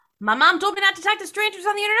My mom told me not to talk to strangers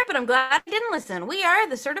on the internet, but I'm glad I didn't listen. We are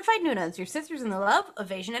the Certified Nunas, your sisters in the love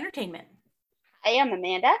of Asian entertainment. I am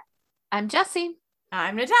Amanda. I'm Jesse.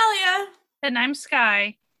 I'm Natalia. And I'm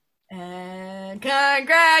Sky. And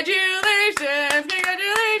congratulations!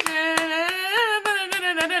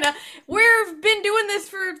 We've been doing this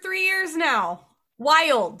for 3 years now.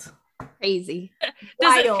 Wild. Crazy.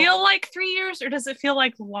 Does it feel like 3 years or does it feel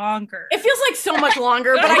like longer? It feels like so much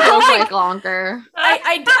longer, but I It don't feels think like longer.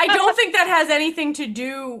 I don't think that has anything to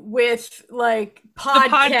do with like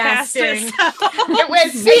podcasting. It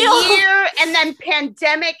was a year and then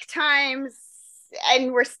pandemic times,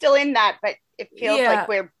 and we're still in that, but it feels like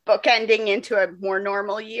we're bookending into a more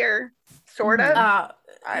normal year, sort of.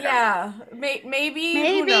 Maybe.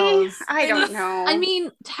 Who knows? I don't know. I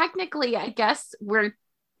mean, technically, I guess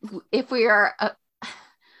if we are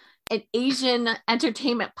an Asian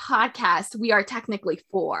entertainment podcast, we are technically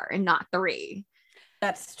 4 and not 3.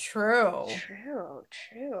 That's true. True.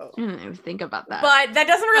 Think about that. But that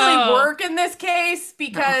doesn't really work in this case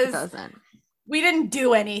because it doesn't. We didn't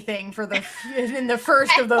do anything in the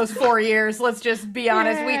first of those 4 years. Let's just be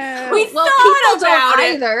honest. We thought about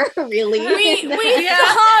it. Either, really. We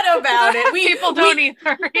thought about it. People don't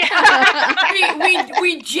either.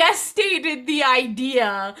 we gestated the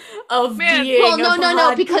idea of being. Well,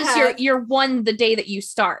 no, because you're one the day that you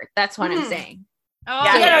start. That's what I'm saying.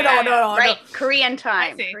 Oh, no. Right, Korean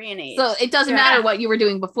time, Korean age. So it doesn't matter what you were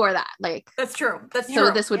doing before that. Like that's true. So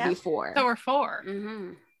this would be 4. So we're 4.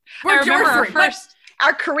 Mm-hmm. Our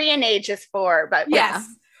Korean age is 4, but yes.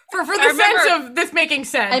 For the sense of this making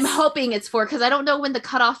sense. I'm hoping it's 4 because I don't know when the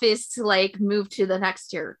cutoff is to like move to the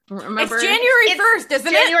next year. Remember? It's January 1st, isn't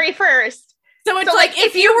it? January 1st. So it's like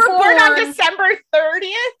if you were born on December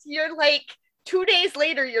 30th, you're like 2 days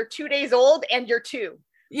later, you're 2 days old and you're 2.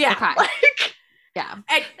 Yeah. Okay. Yeah.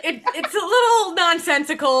 It's a little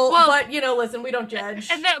nonsensical, but listen, we don't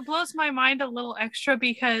judge. And that blows my mind a little extra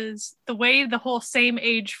because the way the whole same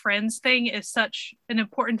age friends thing is such an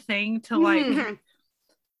important thing to like. Mm-hmm.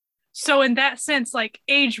 So in that sense, like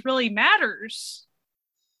age really matters.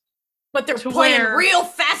 But they're playing real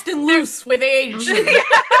fast and loose with age.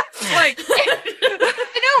 Like,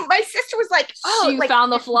 I know, my sister was like, "Oh, you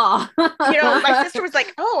found the flaw." My sister was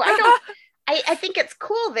like, "Oh, I think it's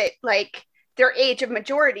cool that like their age of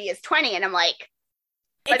majority is 20," and I'm like,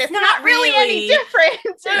 "But it's not really any different.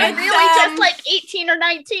 It's really just like 18 or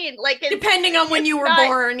 19, like depending on when you were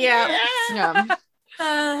born." Yeah.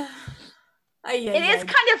 It is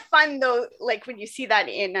kind of fun though, like when you see that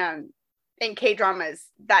in K-dramas,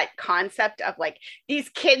 that concept of like these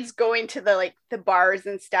kids going to the bars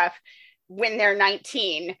and stuff when they're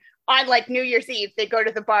 19 on like New Year's Eve. They go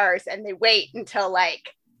to the bars and they wait until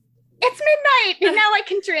like it's midnight and now I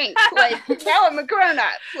can drink. Like now I'm a grown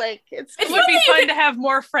up. Like it would be fun to have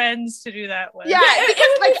more friends to do that with. Yeah,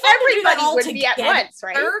 because like everybody would be at once,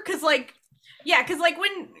 right? Because when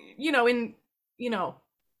in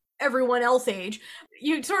everyone else age,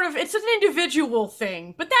 you sort of it's an individual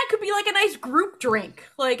thing, but that could be like a nice group drink,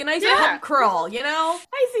 like a nice pub crawl. I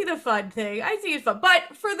see the fun thing. I see it fun,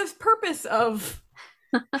 but for this purpose of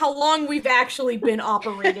how long we've actually been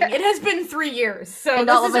operating, it has been 3 years. So and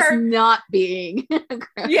all of us not being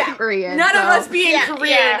Korean, none of us being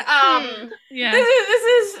Korean.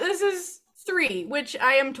 This is 3, which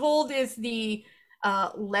I am told is the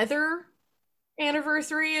leather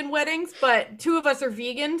anniversary in weddings, but 2 of us are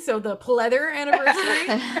vegan, so the pleather anniversary.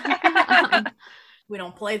 We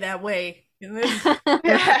don't play that way.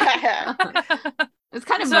 It's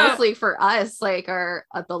kind of mostly for us, like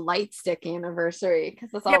the light stick anniversary, because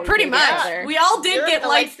that's all. Yeah, pretty much. We all did get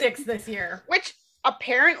light sticks this year, which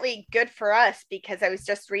apparently good for us because I was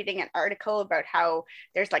just reading an article about how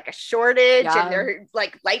there's like a shortage and their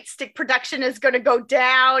like light stick production is going to go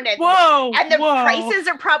down and the prices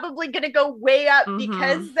are probably going to go way up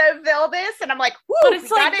because of all this. And I'm like, whoo, we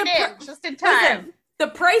got it in just in time. Listen, the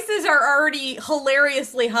prices are already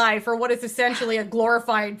hilariously high for what is essentially a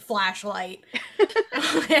glorified flashlight.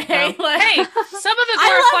 Okay, hey, some of the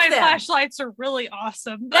glorified flashlights are really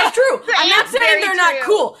awesome. That's true. I'm not saying they're not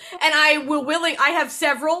cool. And I have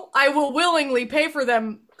several. I will willingly pay for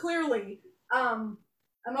them, clearly. I'm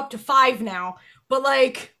up to 5 now. But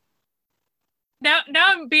like Now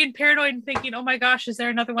I'm being paranoid and thinking, oh my gosh, is there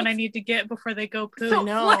another one I need to get before they go poo? So,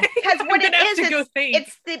 no. Because what it is,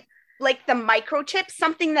 it's the microchip,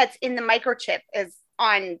 something that's in the microchip is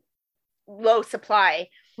on low supply.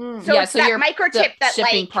 So that microchip that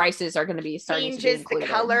shipping like prices are going to be starting changes to be the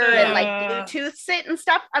color and like Bluetooth it and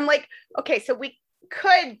stuff. I'm like, okay, so we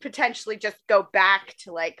could potentially just go back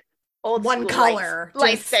to like old one color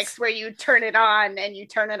light sticks where you turn it on and you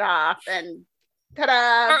turn it off and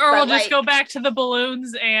Ta-da! Or we'll just go back to the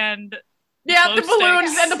balloons and the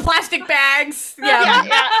balloons and the plastic bags.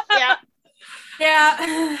 Yeah.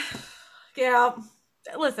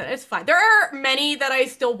 Listen, it's fine. There are many that I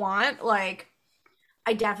still want. Like,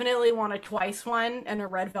 I definitely want a twice one and a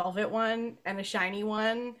red velvet one and a shiny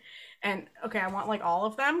one. And okay, I want like all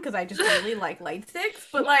of them because I just really like light sticks.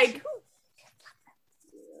 But like,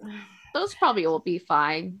 those probably will be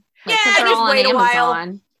fine. Like, they're all on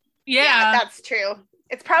Amazon. Yeah, that's true.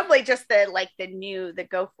 It's probably just the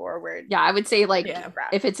go forward. Yeah, I would say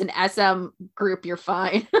if it's an SM group, you're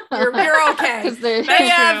fine. You're okay. They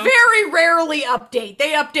very rarely update.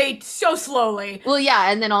 They update so slowly. Well,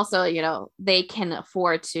 yeah, and then also, they can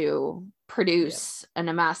afford to produce a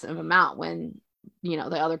massive amount when, the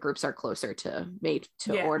other groups are closer to made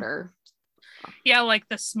to order. Yeah, like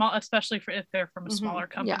the small, especially if they're from a smaller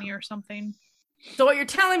company or something. So what you're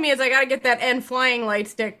telling me is I gotta get that N flying light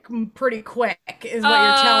stick pretty quick, is what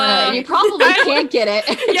you're telling me. You probably can't get it.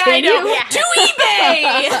 Yeah, I know. To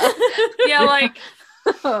eBay! Yeah, like,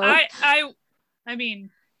 I mean,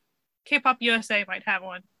 K-Pop USA might have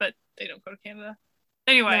one, but they don't go to Canada.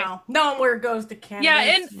 Anyway. No one goes to Canada. Yeah,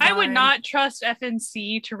 and I would not trust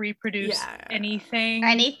FNC to reproduce anything.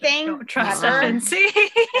 Don't trust FNC.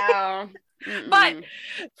 No. But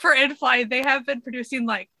for N-Fly, they have been producing,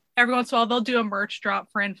 like, every once in a while, they'll do a merch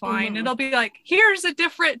drop for N-Fly, and it'll be like, here's a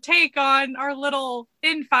different take on our little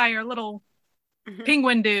N-Fly, our little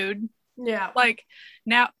penguin dude. Yeah. Like,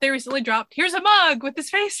 now they recently dropped, here's a mug with his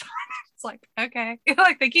face on it. It's like, okay.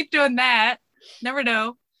 Like, they keep doing that. Never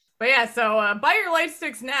know. But yeah, so buy your light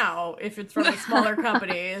sticks now if it's from a smaller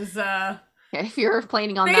company. If you're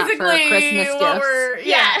planning on that for Christmas gifts.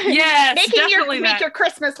 Yes, make your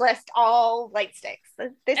Christmas list all light sticks.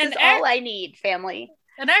 This is all I need, family.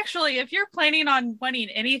 And actually, if you're planning on wanting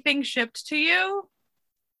anything shipped to you,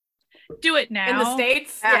 do it now. In the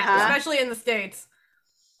States? Yeah, especially in the States.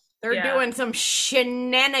 They're doing some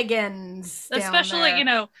shenanigans. Especially,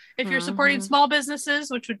 if you're supporting small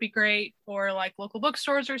businesses, which would be great, or like local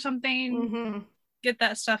bookstores or something, get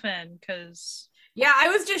that stuff in, because... Yeah, I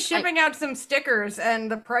was just shipping out some stickers,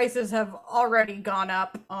 and the prices have already gone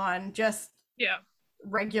up on just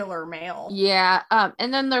regular mail. Yeah,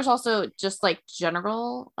 and then there's also just like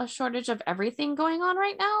a shortage of everything going on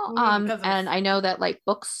right now. And I know that like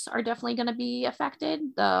books are definitely going to be affected.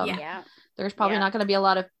 There's probably not going to be a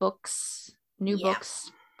lot of new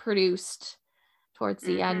books produced towards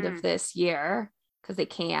the end of this year because they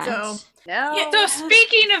can't. So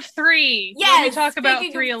speaking of 3, let me talk about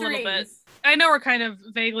 3 a little bit. I know we're kind of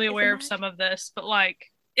vaguely aware of some of this, but like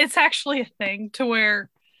it's actually a thing to where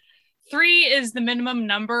 3 is the minimum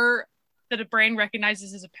number that a brain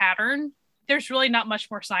recognizes as a pattern. There's really not much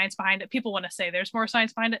more science behind it. People want to say there's more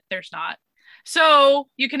science behind it. There's not. So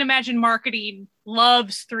you can imagine marketing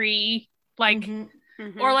loves 3, like,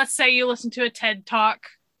 or let's say you listen to a TED Talk.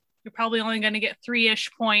 You're probably only going to get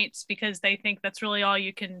 3-ish points because they think that's really all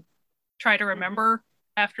you can try to remember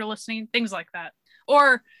after listening. Things like that.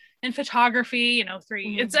 Or in photography,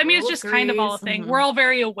 3. It's just kind of all a thing. We're all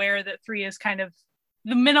very aware that 3 is kind of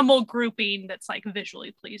the minimal grouping that's like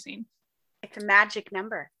visually pleasing. It's a magic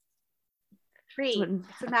number. 3. It's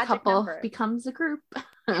a magic couple number. Becomes a group.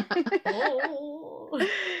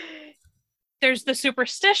 There's the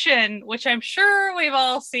superstition, which I'm sure we've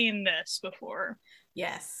all seen this before.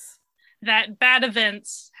 Yes. That bad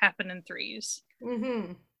events happen in 3s.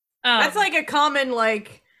 That's like a common,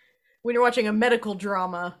 like, when you're watching a medical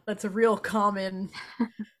drama, that's a real common,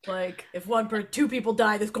 like, if 2 people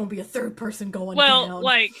die, there's going to be a third person going down. Well,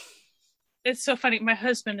 like, it's so funny. My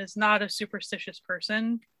husband is not a superstitious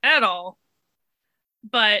person at all.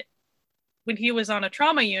 But when he was on a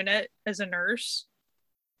trauma unit as a nurse,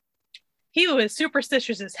 he was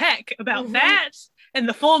superstitious as heck about that and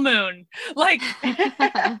the full moon. Like,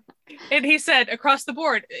 and he said across the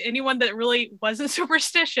board, anyone that really wasn't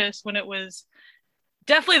superstitious when it was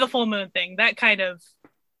definitely the full moon thing, that kind of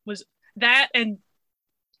was that. And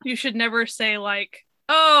you should never say like,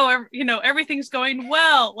 oh, everything's going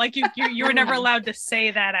well. Like you were never allowed to say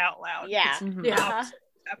that out loud.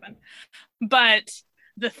 Happen. But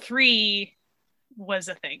the 3 was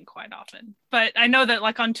a thing quite often. But I know that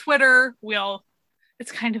like on Twitter,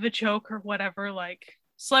 it's kind of a joke or whatever, like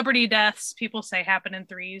celebrity deaths, people say happen in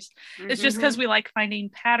 3s. It's just because we like finding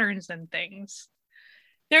patterns in things.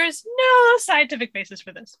 There's no scientific basis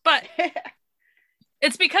for this, but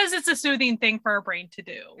it's because it's a soothing thing for our brain to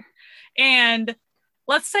do. And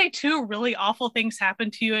let's say 2 really awful things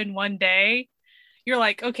happen to you in one day. You're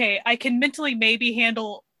like, okay, I can mentally maybe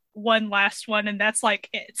handle one last one, and that's like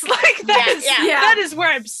it's like that is where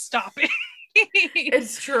I'm stopping.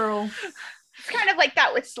 It's true. It's kind of like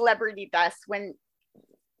that with Celebrity Deaths when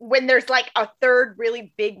there's like a third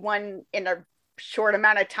really big one in a short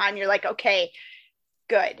amount of time. You're like, okay,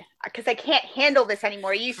 good, because I can't handle this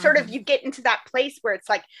anymore. You sort of, you get into that place where it's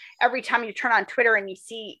like every time you turn on Twitter and you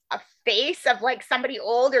see a face of like somebody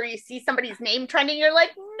old, or you see somebody's name trending, you're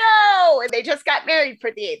like, no, and they just got married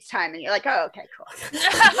for the 8th time, and you're like, oh, okay, cool.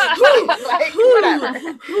 Like,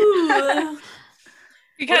 whatever.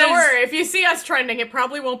 Because don't worry, if you see us trending, it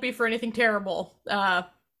probably won't be for anything terrible. If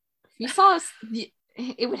you saw us,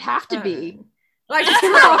 it would have to be. Like,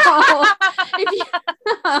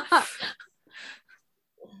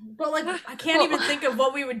 but like, I can't even think of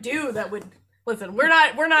what we would do that would. Listen, we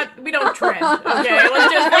don't trend. Okay,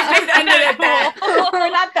 let's just end it at that.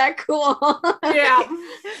 We're not that cool. Yeah.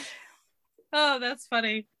 Oh, that's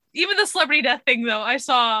funny. Even the celebrity death thing, though, I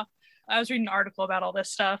was reading an article about all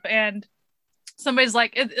this stuff, and somebody's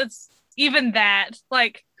like, it's even that,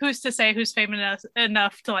 like, who's to say who's famous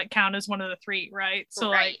enough to like count as one of the 3, right? So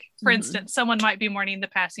like, for instance, someone might be mourning the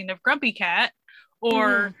passing of Grumpy Cat,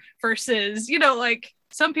 or versus, you know, like,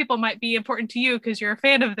 some people might be important to you because you're a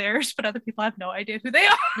fan of theirs, but other people have no idea who they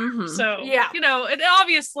are. So, yeah, you know, it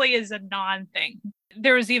obviously is a non-thing.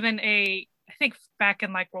 There was even I think back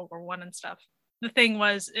in like World War I and stuff, the thing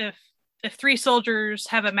was if 3 soldiers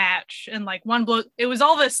have a match and like one blow, it was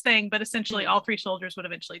all this thing, but essentially all 3 soldiers would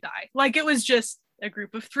eventually die. Like, it was just a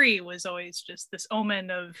group of 3 was always just this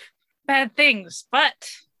omen of bad things.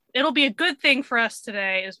 But it'll be a good thing for us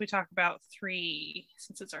today as we talk about 3,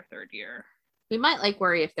 since it's our 3rd year. We might like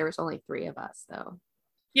worry if there was only 3 of us, though.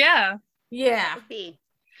 Yeah. Yeah. It'd be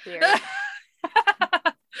weird.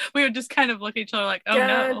 We would just kind of look at each other like, oh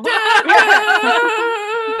no.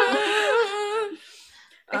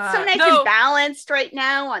 It's so nice and balanced right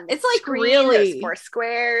now on the screen. Really 4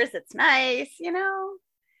 squares. It's nice, you know.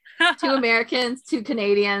 2 Americans, 2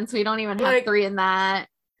 Canadians. We don't even have like, 3 in that.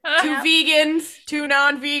 2 vegans, 2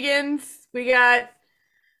 non-vegans. We got.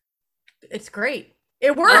 It's great.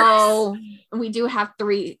 It works. Oh, we do have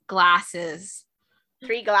 3 glasses.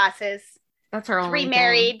 3 glasses. That's our only 3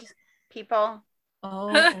 married people.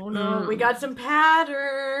 Oh no, we got some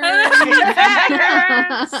patterns.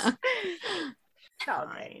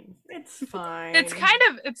 Fine. It's fine. It's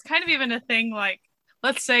kind of even a thing, like,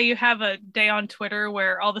 let's say you have a day on Twitter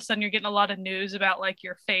where all of a sudden you're getting a lot of news about like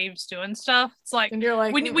your faves doing stuff. It's like, and you're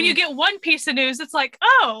like, when you get one piece of news, it's like,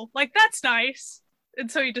 oh, like, that's nice.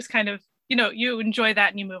 And so you just kind of, you know, you enjoy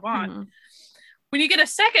that and you move on. When you get a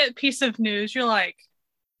second piece of news, you're like,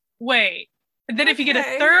 wait. And then if you get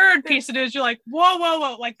a third piece of news, you're like,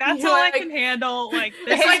 whoa. Like, that's all I can handle. Like,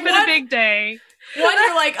 this has been a big day. 1,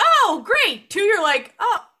 you're like, oh, great. 2, you're like,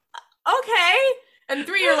 oh, okay. And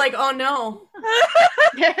 3, you're like, oh no.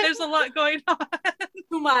 There's a lot going on.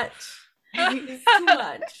 Too much. Too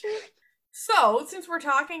much. So, since we're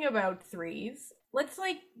talking about 3s, let's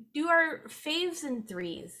like do our faves in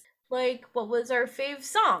 3s. Like, what was our fave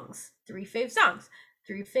songs? 3 fave songs.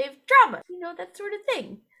 3 fave dramas. You know, that sort of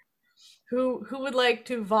thing. Who would like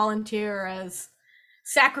to volunteer as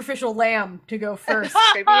sacrificial lamb to go first?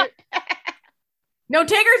 No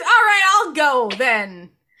takers? All right, I'll go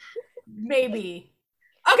then. Maybe.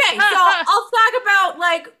 Okay, so I'll talk about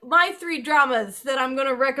like my 3 dramas that I'm going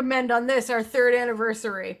to recommend on this, our 3rd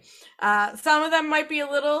anniversary. Some of them might be a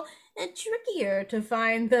little trickier to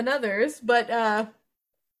find than others, but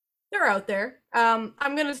they're out there. I'm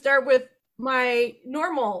going to start with my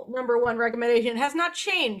normal number 1 recommendation. It has not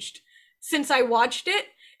changed since I watched it.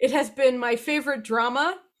 It has been my favorite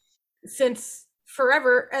drama since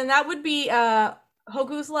forever, and that would be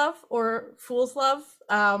Hoku's Love or Fool's Love,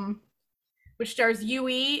 which stars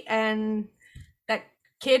Yui and that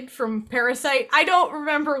kid from Parasite. I don't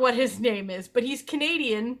remember what his name is, but he's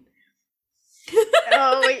Canadian.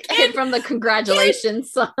 Oh, kid from the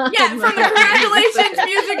Congratulations song. Yeah, from the Congratulations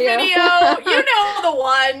music video. You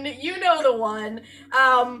know the one.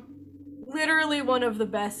 Literally one of the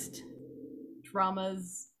best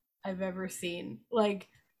dramas I've ever seen. Like,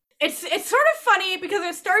 it's sort of funny because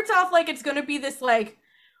it starts off like it's gonna be this like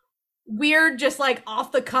weird, just like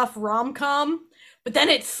off the cuff rom-com, but then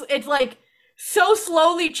it's like so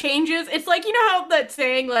slowly changes. It's like, you know how that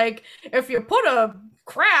saying, like, if you put a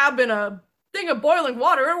crab in a thing of boiling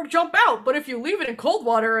water, it'll jump out, but if you leave it in cold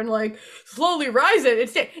water and like slowly rise it,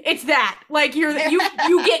 it's that. Like, you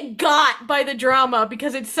get got by the drama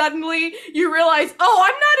because it's suddenly you realize, oh,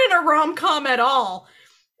 I'm not in a rom-com at all.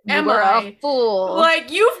 Am I a fool?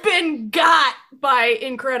 Like, you've been got by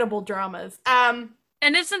incredible dramas. And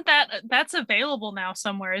isn't that's available now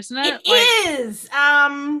somewhere, isn't it? It is.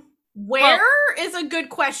 Where is a good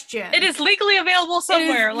question. It is legally available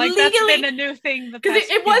somewhere. Like that's been a new thing. Because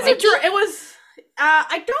it was.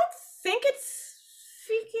 I don't think it's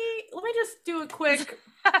Fiki. Let me just do a quick.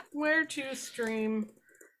 Where to stream?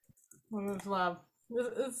 Women's Love.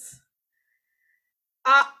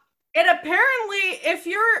 And apparently, if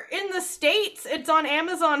you're in the States, it's on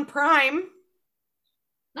Amazon Prime.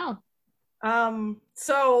 No.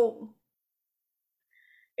 So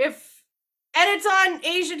and it's on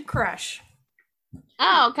Asian Crush.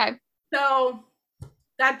 Oh, okay. So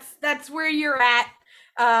that's where you're at.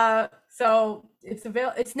 So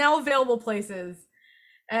it's now available places,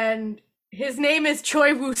 and his name is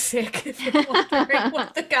Choi Woo-sik. If you're wondering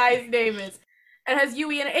what the guy's name is, it has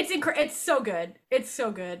Yui in it. It's so good. It's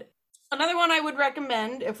so good. Another one I would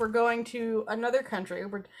recommend if we're going to another country,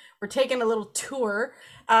 we're taking a little tour.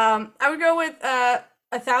 I would go with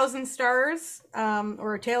 1,000 Stars,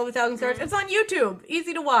 or A Tale of 1,000 Stars. It's on YouTube.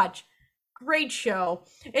 Easy to watch. Great show.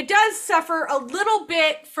 It does suffer a little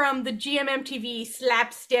bit from the GMMTV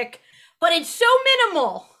slapstick, but it's so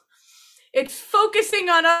minimal. It's focusing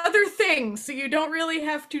on other things, so you don't really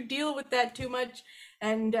have to deal with that too much.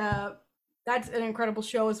 And that's an incredible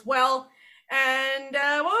show as well. And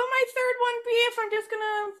what would my third one be if I'm just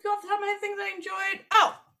gonna go off the top of my head things I enjoyed?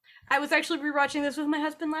 Oh, I was actually rewatching this with my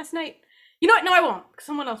husband last night. You know what? No, I won't.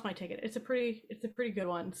 Someone else might take it. It's a pretty good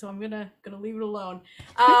one, so I'm gonna leave it alone.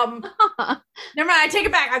 Never mind. I take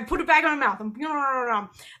it back. I put it back in my mouth. I'm gonna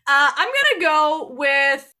actually go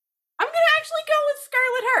with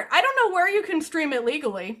Scarlet Heart. I don't know where you can stream it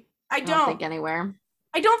legally. I don't think anywhere.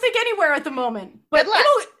 I don't think anywhere at the moment. But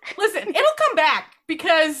it'll come back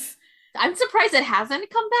because I'm surprised it hasn't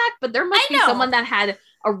come back, but there must be someone that had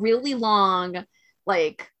a really long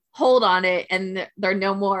hold on it, and they're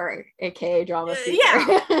no more, aka Drama Fever.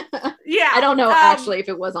 Yeah. I don't know actually if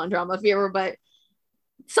it was on Drama Fever, but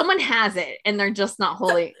someone has it, and they're just not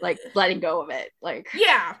wholly letting go of it.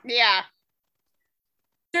 Yeah.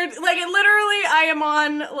 They're literally, I am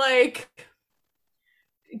on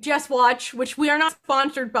Just Watch, which we are not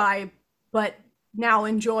sponsored by, but now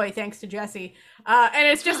enjoy thanks to Jesse. And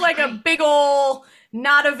it's just a big ol'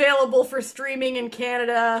 not available for streaming in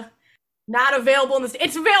Canada. Not available in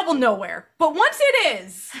it's available nowhere. But once it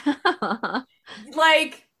is,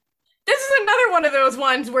 this is another one of those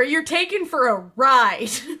ones where you're taken for a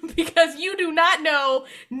ride because you do not know,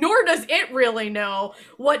 nor does it really know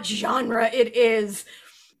what genre it is.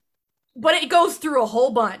 But it goes through a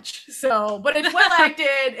whole bunch. But it's well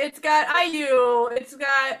acted. It's got IU. It's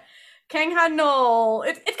got Kang Ha-neul.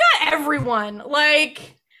 It's got everyone.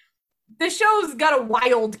 The show's got a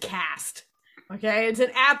wild cast. Okay, it's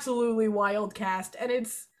an absolutely wild cast, and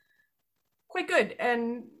it's quite good.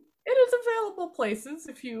 And it is available places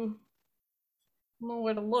if you know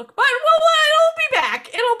where to look. But it'll be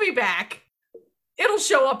back. It'll be back. It'll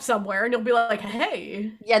show up somewhere, and you'll be like,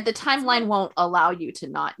 "Hey." Yeah, the timeline won't allow you to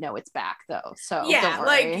not know it's back, though. So yeah, don't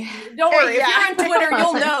worry. Don't worry. If you're on Twitter,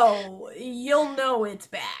 you'll know. You'll know it's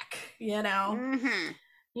back. You know. Mm-hmm.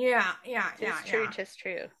 Yeah. Just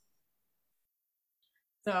true.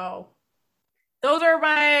 So, those are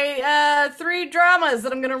my 3 dramas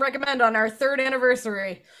that I'm going to recommend on our 3rd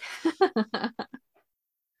anniversary.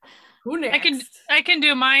 Who next? I can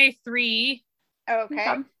do my 3.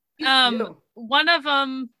 Okay. One of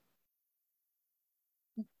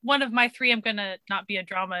my 3, I'm gonna not be a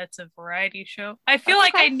drama, it's a variety show. I feel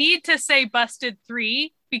like I need to say Busted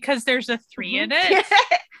 3 because there's a 3 in it.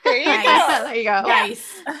 There you go. There you go.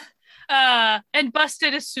 Nice. And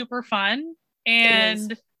Busted is super fun.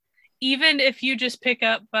 And even if you just pick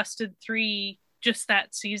up Busted 3 just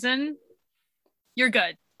that season, you're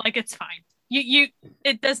good. It's fine.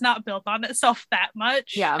 It does not build on itself that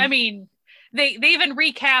much. Yeah. I mean, they even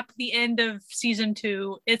recap the end of season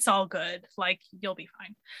 2. It's all good. You'll be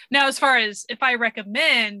fine. Now, as far as if I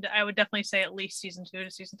recommend, I would definitely say at least season 2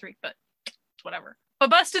 to season 3, but it's whatever. But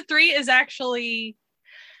Busted 3 is actually,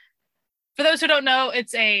 for those who don't know,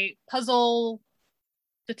 it's a puzzle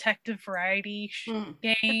detective variety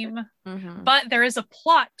game, but there is a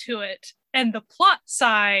plot to it. And the plot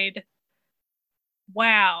side,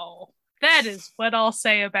 wow, that is what I'll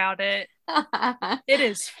say about it. It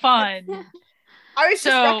is fun. I was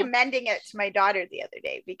just recommending it to my daughter the other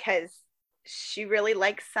day because she really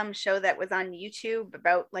likes some show that was on YouTube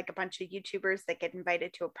about a bunch of YouTubers that get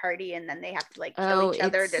invited to a party and then they have to kill each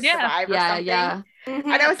other to survive or something. Yeah.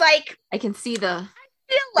 And I was like, I can see the.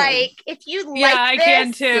 I feel like if you like I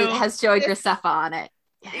can too. It has Joey Graceffa on it.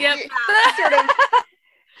 Yep. Sort of.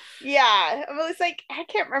 Yeah, I was like, I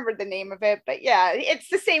can't remember the name of it, but yeah, it's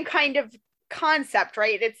the same kind of concept,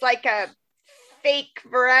 right? It's like a fake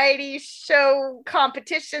variety show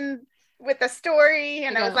competition with a story,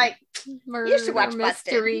 and I was like, you should watch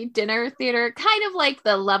mystery Busted. dinner theater, kind of like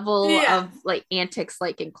the level of like antics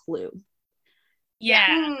like in Clue.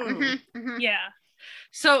 Yeah. Yeah.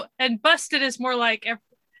 So, and Busted is more like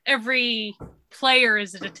every player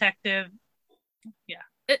is a detective. Yeah,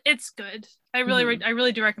 it's good. I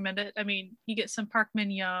really do recommend it. I mean, you get some Park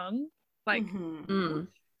Min Young, like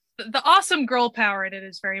the awesome girl power in it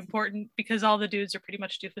is very important because all the dudes are pretty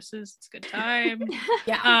much doofuses. It's a good time.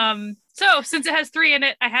 Yeah. So since it has 3 in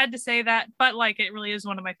it, I had to say that, but like it really is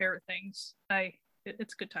one of my favorite things.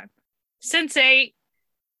 It's a good time. Sense8,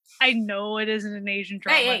 I know it isn't an Asian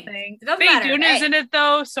drama thing. It doesn't matter. Faye Duna's in it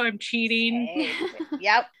though, so I'm cheating.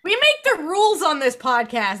 Yep. We make the rules on this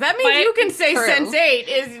podcast. That means you can say Sense8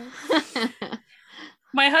 is.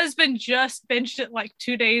 My husband just binged it like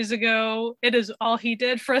 2 days ago. It is all he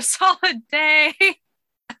did for a solid day.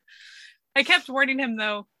 I kept warning him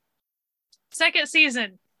though. 2nd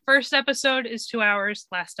season. First episode is 2 hours.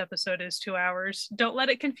 Last episode is 2 hours. Don't let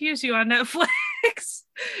it confuse you on Netflix.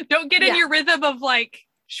 Don't get in your rhythm of like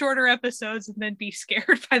shorter episodes and then be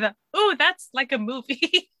scared by that's like a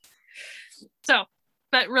movie. So,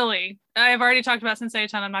 but really, I've already talked about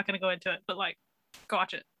Sense8. I'm not going to go into it, but like, go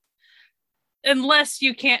watch it. Unless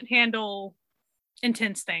you can't handle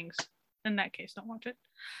intense things. In that case, don't watch it.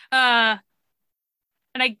 And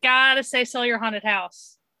I gotta say, Sell Your Haunted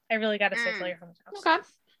House. I really gotta say Sell Your Haunted House.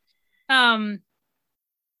 Okay.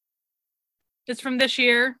 It's from this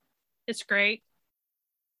year. It's great.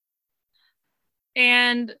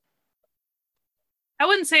 And I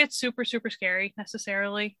wouldn't say it's super, super scary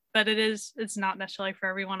necessarily, but it's not necessarily for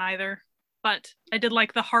everyone either. But I did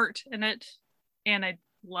like the heart in it, and I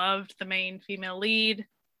loved the main female lead.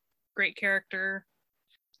 Great character.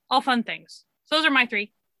 All fun things. So those are my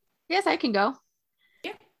 3. Yes, I can go.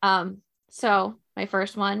 Yeah. So my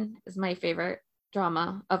first one is my favorite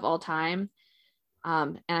drama of all time.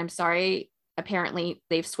 And I'm sorry, apparently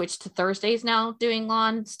they've switched to Thursdays now doing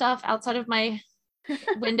lawn stuff outside of my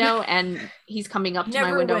window, and he's coming up to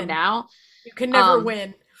my window now. You can never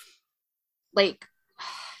win. Like,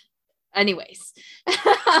 anyways.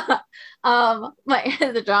 My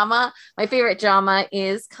favorite drama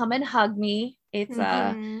is Come and Hug Me. It's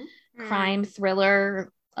a crime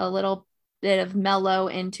thriller, a little bit of mellow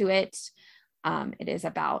into it. It is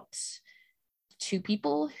about 2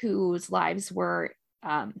 people whose lives were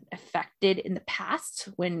affected in the past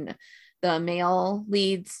when the male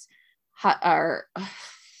lead's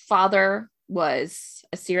father was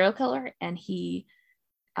a serial killer, and he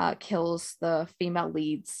kills the female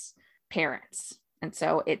lead's parents. And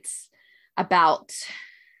so it's about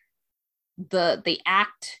the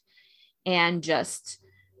act and just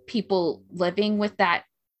people living with that,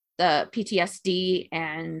 the PTSD,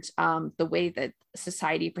 and the way that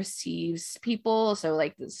society perceives people. So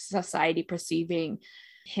like the society perceiving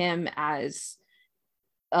him as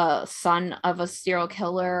a son of a serial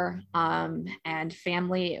killer, and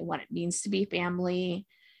family, what it means to be family.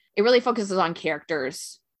 It really focuses on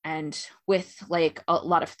characters and with like a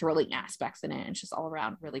lot of thrilling aspects in it. It's just all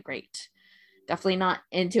around really great. Definitely not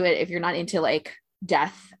into it if you're not into like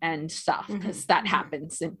death and stuff, because that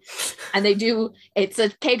happens, and they do. It's a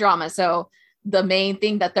K-drama, so the main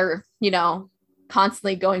thing that they're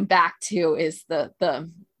constantly going back to is the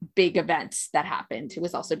big events that happened. It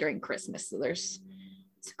was also during Christmas, so there's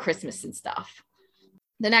Christmas and stuff.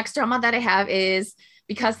 The next drama that I have is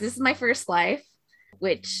Because This Is My First Life,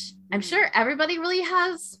 which I'm sure everybody really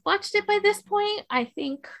has watched it by this point. I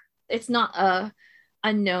think it's not a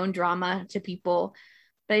unknown drama to people,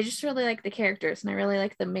 but I just really like the characters, and I really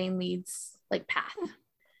like the main lead's like path.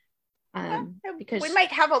 Because we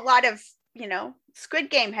might have a lot of, Squid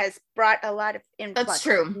Game has brought a lot of influx. That's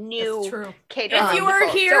true. New K-drama. If you are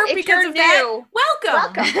here so because of that,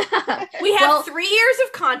 welcome. We have 3 years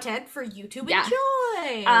of content for you to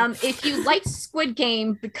enjoy. If you like Squid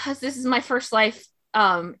Game, Because This Is My First Life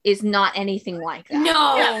is not anything like that.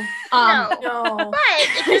 No. But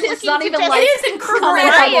it's not even like it is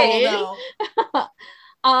incredible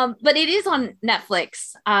though. But it is on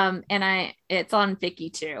Netflix, and it's on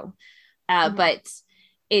Viki too. But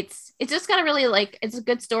it's just got a really like, it's a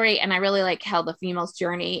good story, and I really like how the female's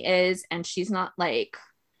journey is, and she's not like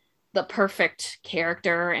the perfect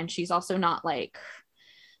character, and she's also not like,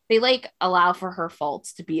 they like allow for her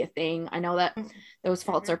faults to be a thing. I know that those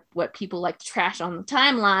faults are what people like to trash on the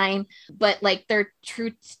timeline, but like they're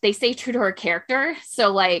true. They stay true to her character.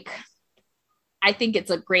 So like, I think it's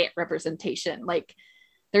a great representation. Like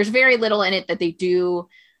there's very little in it that they do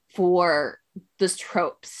for this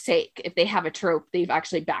trope's sake. If they have a trope, they've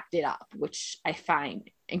actually backed it up, which I find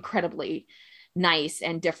incredibly nice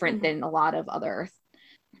and different than a lot of other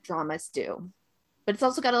dramas do. But it's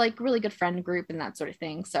also got a like really good friend group and that sort of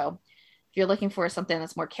thing. So if you're looking for something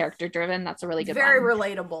that's more character driven, that's a really good very one.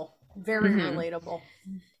 Relatable. Very relatable.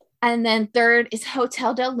 And then third is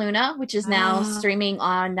Hotel Del Luna, which is now streaming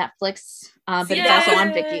on Netflix, but it's also on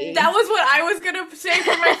Viki. That was what I was gonna say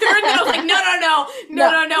for my third, and I was like,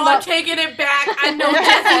 no, I'm taking it back. I know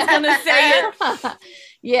Jesse's gonna say it.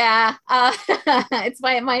 Yeah, it's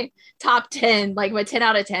my top 10, like my 10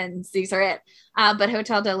 out of 10. These are it. But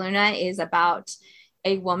Hotel Del Luna is about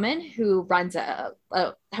a woman who runs a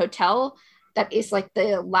hotel that is like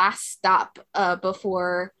the last stop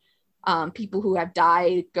before people who have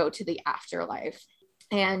died go to the afterlife.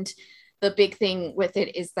 And the big thing with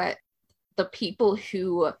it is that the people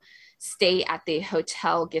who stay at the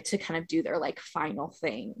hotel get to kind of do their like final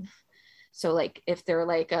thing. So like if they're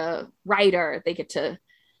like a writer, they get to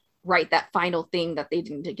write that final thing that they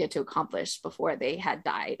didn't get to accomplish before they had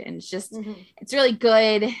died. And it's just it's really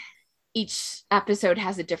good. Each episode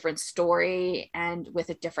has a different story and with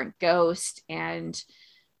a different ghost, and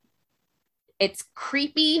it's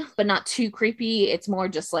creepy but not too creepy. It's more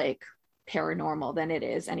just like paranormal than it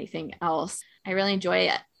is anything else. I really enjoy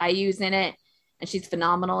it. IU's in it and she's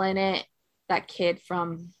phenomenal in it. That kid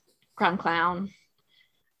from Crown Clown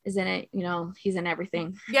is in it. You know, he's in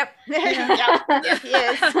everything. Yep. Yes, he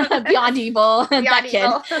is. Beyond Evil. That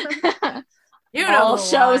kid. All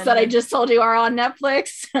shows that I just told you are on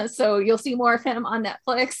Netflix, so you'll see more of him on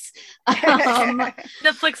Netflix.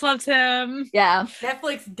 Netflix loves him. Yeah,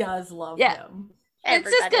 Netflix does love him.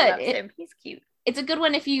 Everybody it's just good. Loves him. He's cute. It's a good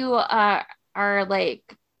one if you are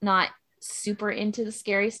like not super into the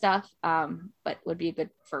scary stuff, but would be good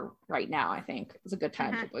for right now. I think it's a good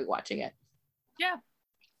time to be watching it. Yeah.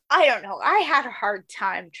 I don't know. I had a hard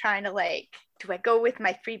time trying to like, do I go with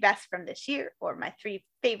my 3 best from this year or my 3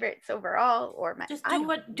 favorites overall or my just do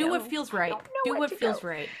what feels right. Do what feels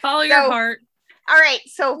right. Follow your heart. All right.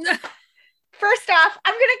 So first off,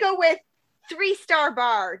 I'm gonna go with 3-star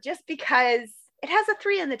bar just because it has a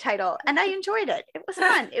 3 in the title and I enjoyed it. It was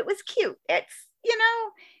fun. It was cute. It's, you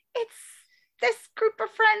know, it's this group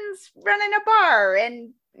of friends running a bar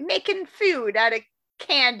and making food out of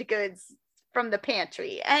canned goods from the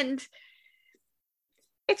pantry, and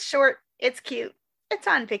it's short, it's cute, it's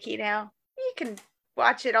on Viki now. You can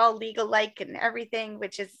watch it all legal like and everything,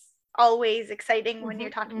 which is always exciting when you're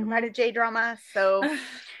talking about a J-drama. So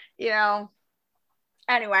you know,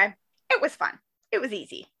 anyway, it was fun, it was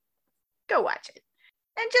easy, go watch it.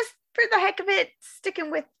 And just for the heck of it,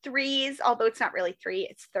 sticking with 3s, although it's not really 3,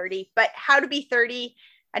 it's 30, but How to Be 30,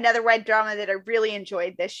 another web drama that I really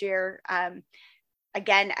enjoyed this year.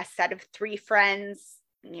 Again, a set of 3 friends,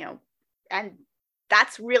 you know, and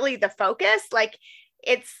that's really the focus. Like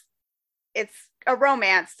it's a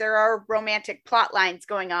romance. There are romantic plot lines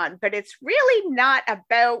going on, but it's really not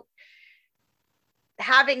about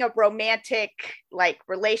having a romantic like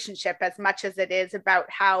relationship as much as it is about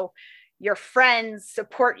how your friends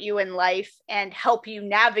support you in life and help you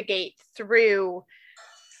navigate through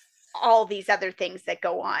all these other things that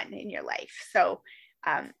go on in your life. So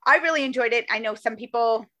I really enjoyed it. I know some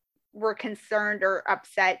people were concerned or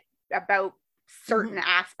upset about certain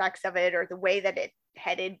aspects of it or the way that it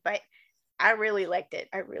headed, but I really liked it.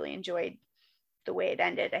 I really enjoyed the way it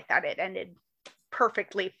ended. I thought it ended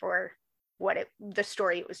perfectly for the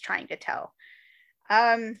story it was trying to tell.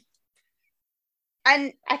 And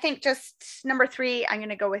I think just number 3, I'm going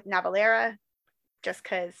to go with Navalera just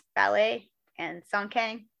because ballet and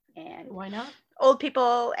Songkang and why not? Old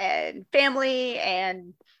people and family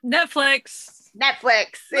and Netflix.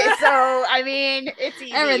 So I mean, it's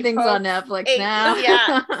easy. Everything's on Netflix now.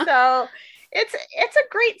 Yeah. So it's a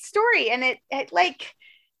great story, and it like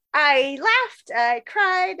I laughed, I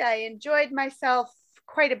cried, I enjoyed myself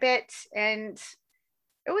quite a bit, and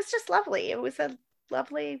it was just lovely. It was a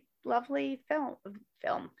lovely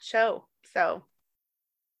film show. So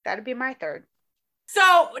that'd be my 3rd. So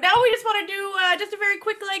now we just want to do just a very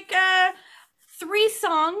quick 3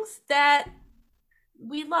 songs that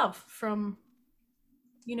we love from,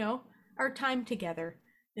 you know, our time together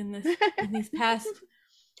in these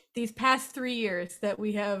past 3 years that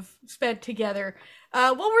we have spent together.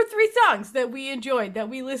 What were 3 songs that we enjoyed, that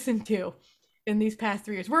we listened to in these past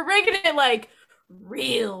 3 years? We're making it like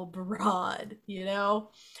real broad, you know.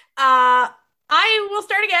 I will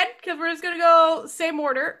start again because we're just gonna go same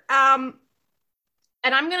order.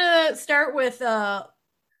 And I'm gonna start with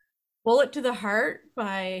Bullet to the Heart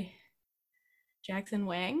by Jackson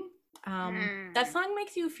Wang. That song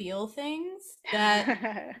makes you feel things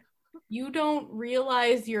that you don't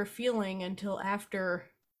realize you're feeling until after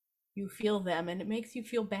you feel them, and it makes you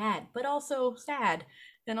feel bad, but also sad.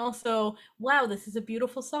 And also, wow, this is a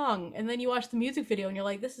beautiful song. And then you watch the music video and you're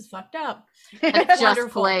like, this is fucked up. It just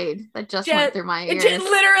wonderful. Played. That just went through my ears. It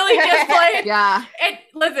literally just played. Yeah.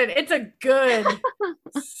 Listen, it's a good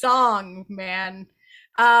song, man.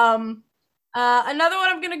 Another one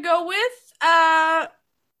I'm gonna go with.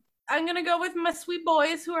 I'm gonna go with my sweet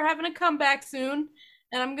boys who are having a comeback soon.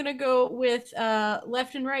 And I'm gonna go with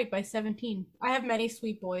Left and Right by 17. I have many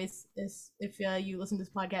sweet boys. If you listen to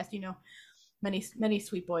this podcast, you know many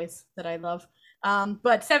sweet boys that I love.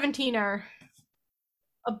 But 17 are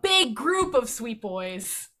a big group of sweet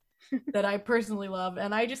boys that I personally love.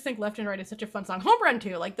 And I just think Left and Right is such a fun song. Home Run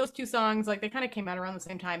too. Like those two songs, like they kind of came out around the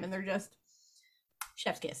same time, and they're just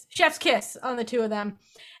chef's kiss on the two of them.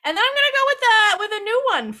 And then I'm gonna go with a new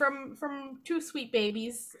one from two sweet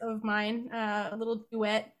babies of mine, a little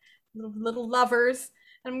duet, little lovers.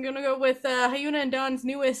 I'm gonna go with Hyuna and Dawn's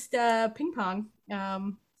newest Ping Pong,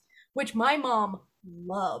 which my mom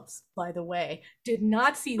loves, by the way. Did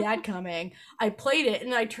not see that coming. I played it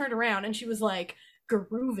and I turned around and she was like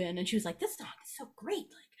grooving, and she was like, this song is so great,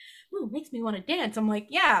 like, ooh, it makes me want to dance. I'm like,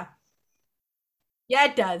 yeah,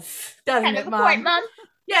 it does, doesn't it, Mom? Point, Mom?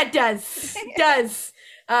 Yeah, it does. It does.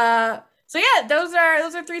 So yeah, those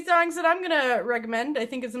are three songs that I'm gonna recommend. I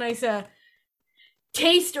think it's a nice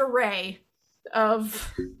taste array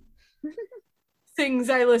of things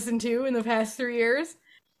I listened to in the past 3 years.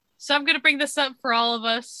 So I'm gonna bring this up for all of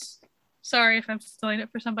us. Sorry if I'm stealing it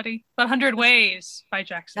for somebody, but 100 Ways by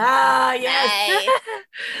Jackson. Ah, yes.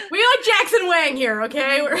 We like Jackson Wang here,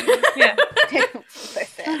 okay? Yeah.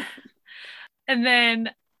 Listen. And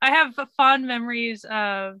then I have fond memories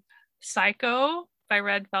of Psycho by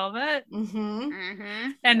Red Velvet.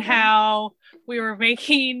 And how we were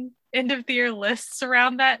making end of the year lists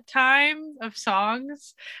around that time of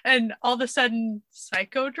songs, and all of a sudden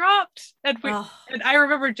Psycho dropped, and I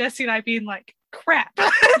remember Jesse and I being like, crap.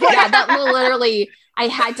 Yeah, that literally, I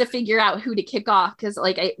had to figure out who to kick off because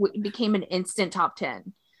like it became an instant top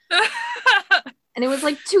 10. And it was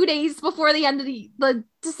like 2 days before the end of the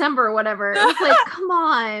December or whatever. It was like, come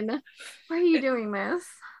on, why are you doing this?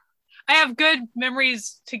 I have good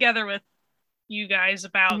memories together with you guys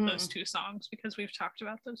about those two songs because we've talked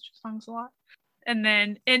about those two songs a lot. And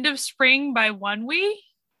then End of Spring by Wonwee.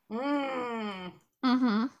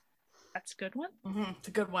 That's a good one. It's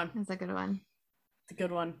a good one. It's a good one. It's a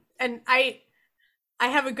good one. And I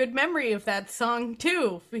have a good memory of that song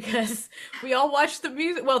too, because we all watched the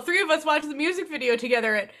music. Well, 3 of us watched the music video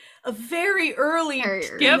together at a very early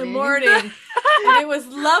in the morning, and it was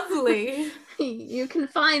lovely. You can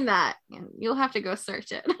find that. You'll have to go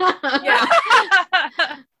search it. Yeah.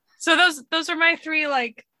 So those are my 3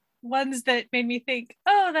 like ones that made me think,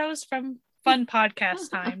 oh, that was from fun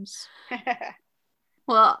podcast times.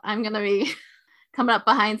 Well, I'm gonna be coming up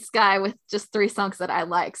behind Sky with just 3 songs that I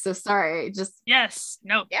like. So sorry, do it. Yeah.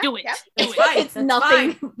 It's fine. It's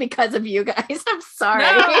nothing fine. Because of you guys. I'm sorry.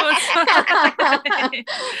 No,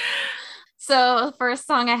 so the first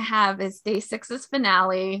song I have is Day 6's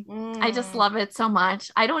Finale. I just love it so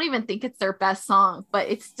much. I don't even think it's their best song, but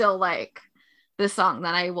it's still like the song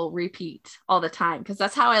that I will repeat all the time because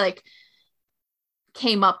that's how I like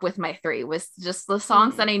came up with my 3 was just the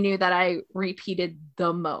songs that I knew that I repeated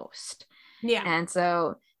the most. Yeah. And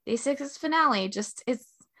so Day 6's Finale it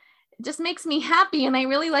just makes me happy, and I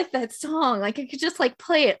really like that song. Like I could just like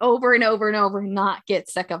play it over and over and over and not get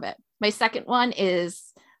sick of it. My second one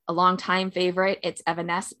is a longtime favorite. It's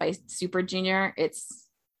Evanescence by Super Junior. It's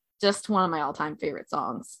just one of my all-time favorite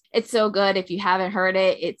songs. It's so good. If you haven't heard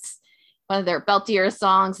it, it's one of their beltier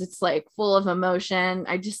songs. It's like full of emotion.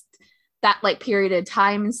 That like period of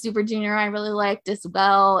time in Super Junior I really liked as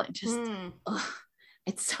well.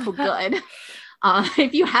 It's so good.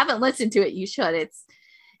 If you haven't listened to it, you should.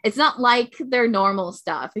 It's not like their normal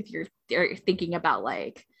stuff. If you're thinking about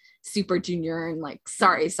like Super Junior and like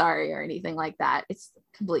Sorry or anything like that, it's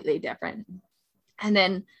completely different. And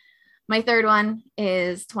then my third one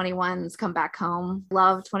is 21's Come Back Home.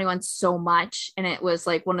 Love 21 so much, and it was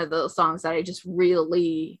like one of those songs that I just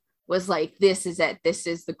really was like, this is it. This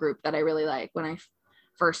is the group that I really like when I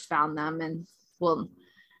first found them. And well,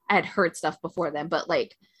 I had heard stuff before then, but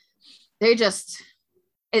like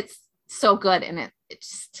it's so good, and it's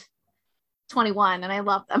just 21, and I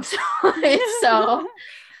love them so.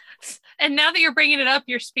 And now that you're bringing it up,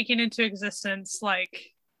 you're speaking into existence.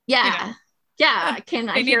 Like, yeah. Can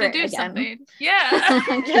I hear it again? Something? Yeah.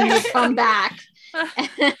 Can you come back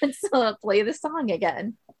and so play the song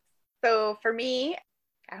again? So for me,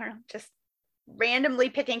 I don't know, just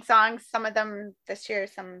randomly picking songs. Some of them this year,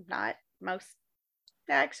 some not. Most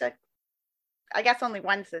actually, I guess only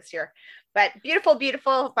once this year. But Beautiful,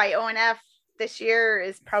 Beautiful by ONF this year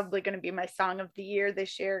is probably going to be my song of the year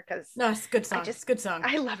this year, because no, it's a good song. It's a good song.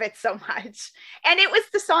 I love it so much. And it was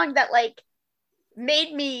the song that like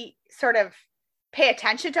made me sort of pay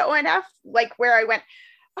attention to ONF, like where I went,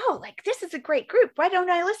 oh, like this is a great group. Why don't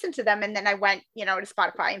I listen to them? And then I went, to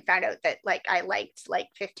Spotify and found out that like I liked like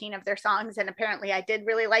 15 of their songs, and apparently I did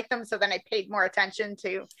really like them. So then I paid more attention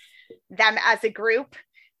to them as a group,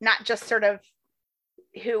 not just sort of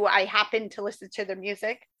who I happened to listen to their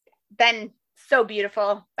music. Then So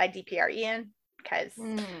Beautiful by DPR Ian, because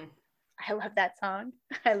I love that song.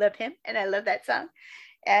 I love him and I love that song.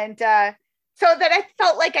 And so that I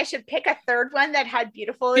felt like I should pick a third one that had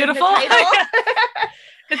beautiful in the title.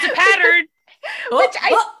 It's a pattern. Which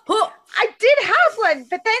I did have one,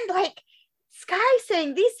 but then like Sky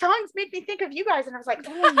saying these songs made me think of you guys, and I was like,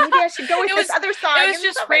 oh, maybe I should go with this other song. It was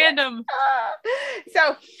just random.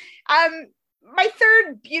 So my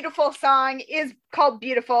third beautiful song is called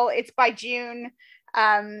Beautiful. It's by June,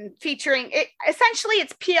 featuring it. Essentially,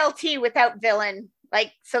 it's PLT without villain.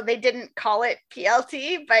 Like, so they didn't call it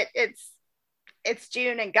PLT, but it's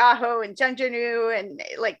June and Gaho and Jungjoonu and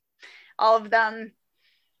like all of them.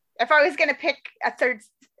 If I was going to pick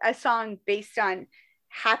a song based on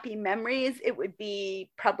happy memories, it would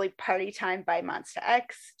be probably Party Time by Monsta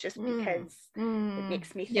X, just because it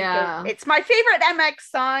makes me think of, it's my favorite MX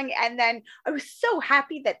song. And then I was so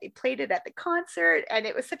happy that they played it at the concert, and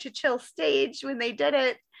it was such a chill stage when they did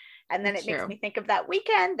it. And then it makes me think of that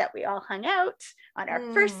weekend that we all hung out on our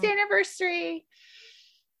first anniversary,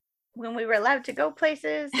 when we were allowed to go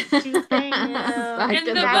places and do things. In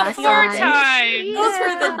the before time. Those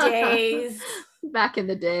were the days. Back in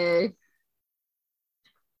the day.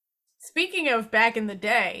 Speaking of back in the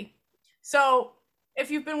day, so if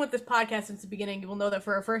you've been with this podcast since the beginning, you will know that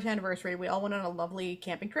for our first anniversary, we all went on a lovely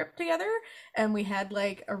camping trip together, and we had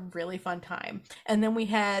like a really fun time. And then we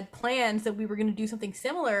had plans that we were going to do something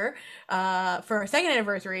similar for our second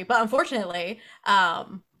anniversary, but unfortunately,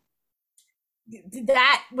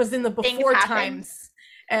 that was in the before times,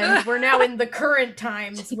 and we're now in the current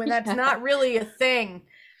times when that's not really a thing.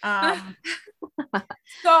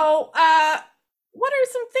 So what are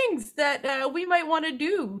some things that we might want to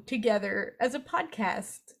do together as a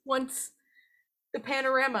podcast once the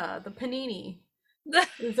panorama, the panini,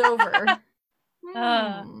 is over?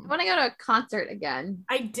 I want to go to a concert again.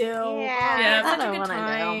 I do. Yeah, such a good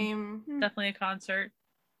time. Definitely a concert.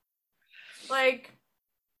 Like,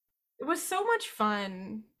 it was so much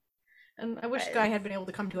fun, and I wish Sky had been able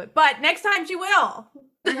to come to it. But next time she will.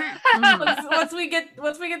 once we get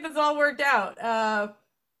this all worked out.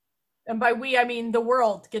 And by we, I mean the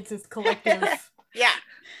world gets this collective. Get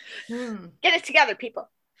it together, people.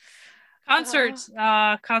 Concerts.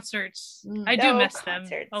 I do miss them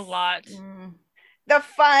a lot. The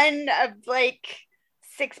fun of like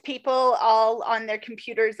 6 people all on their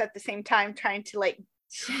computers at the same time trying to like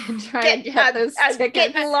get those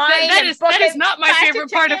tickets. That is not my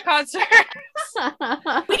favorite part of concerts.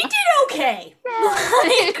 We did okay.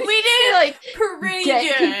 We did like pretty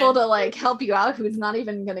get good. People to like help you out who's not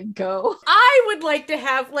even gonna go. I would like to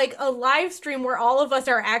have like a live stream where all of us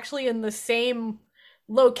are actually in the same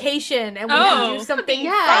location and we can do something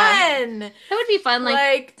fun. That would be fun.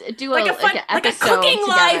 Like do like a cooking together.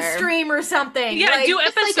 live stream or something. Yeah, like, do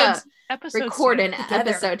episodes. Record an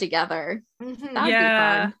episode together. That would be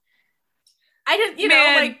fun. I didn't,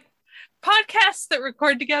 like podcasts that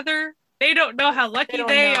record together. They don't know how lucky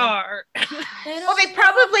they are. Well, they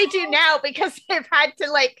probably do now because they've had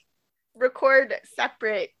to like record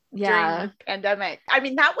separate during the pandemic. I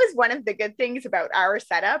mean, that was one of the good things about our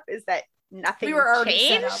setup, is that nothing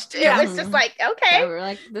changed. It was just like, okay. So we're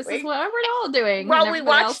like, this is what we're all doing. Well, we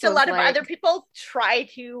watched a lot of other people try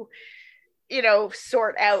to,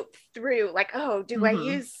 sort out through like, oh, do I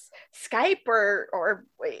use Skype or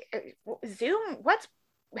Zoom? What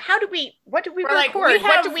do we record?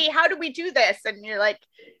 How do we do this? And you're like,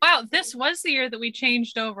 wow, this was the year that we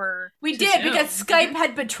changed over. We did, because Skype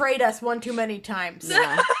had betrayed us one too many times.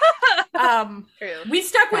 Yeah. We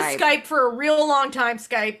stuck with Skype for a real long time.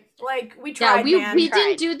 Skype, like we tried. Yeah, we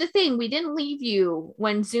didn't do the thing. We didn't leave you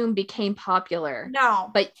when Zoom became popular.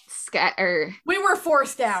 No, but we were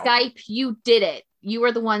forced out. Skype, you did it. You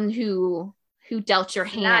were the one who dealt your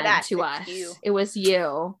hand to us. It was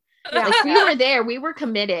you. Yeah. Like, we were there, we were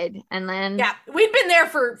committed, and then we'd been there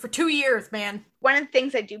for 2 years, man. One of the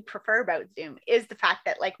things I do prefer about Zoom is the fact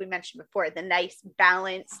that, like we mentioned before, the nice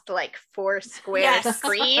balanced like 4 square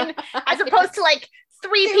screen, as opposed to like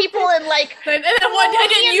three people in like and then one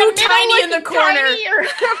and you tiny in the corner.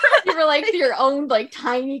 You were like your own like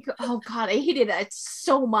tiny. Oh god, I hated it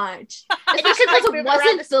so much. And you could like it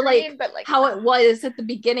wasn't screen, but like how it was at the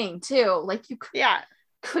beginning too. Like you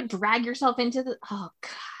could drag yourself into the gosh.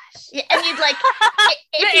 Yeah, and you'd like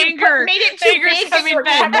if you made it too big, and you were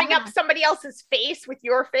covering up somebody else's face with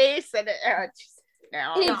your face, and it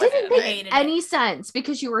didn't make any sense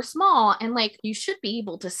because you were small and like you should be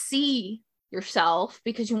able to see yourself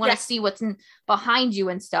because you want to see what's behind you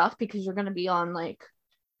and stuff because you're going to be on like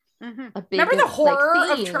a big. Remember the horror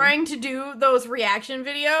of trying to do those reaction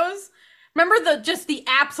videos? Remember the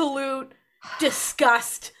absolute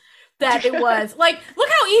disgust that it was. Like, look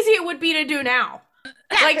how easy it would be to do now.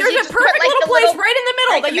 Yeah, like there's a perfect little place right in the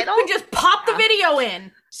middle that you can just pop the video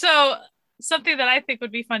in. So something that I think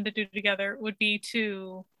would be fun to do together would be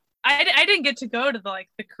to I didn't get to go to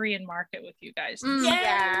the Korean market with you guys.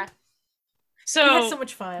 Yeah. So we had so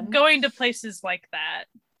much fun going to places like that.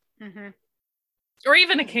 Mm-hmm. Or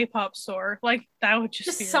even a K-pop store. Like that would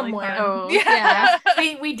just be somewhere. Really fun.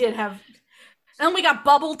 Yeah. we did have. And we got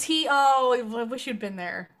bubble tea. Oh, I wish you'd been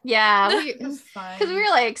there. Yeah. It was fun. Because we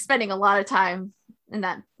were like spending a lot of time in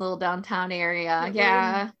that little downtown area.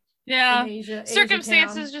 Yeah. Yeah.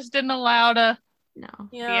 Circumstances just didn't allow to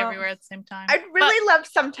be everywhere at the same time. I'd really love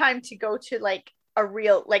sometime to go to like a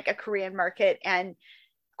real, like a Korean market, and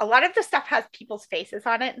a lot of the stuff has people's faces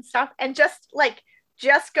on it and stuff. And just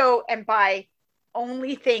go and buy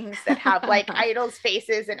only things that have like idols'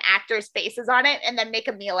 faces and actors' faces on it, and then make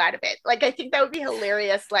a meal out of it. Like, I think that would be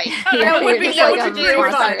hilarious. Like, that would be so to do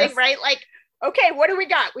or something, right? Like, okay, what do we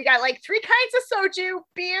got? We got like 3 kinds of soju,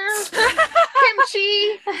 beer,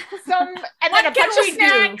 kimchi, and then a bunch of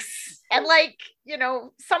snacks, and like,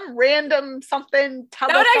 some random something. That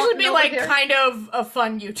would actually be like kind of a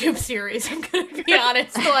fun YouTube series. I'm gonna be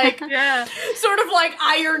honest, like sort of like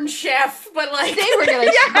Iron Chef, but like they were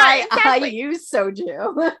gonna try IU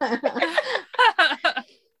soju.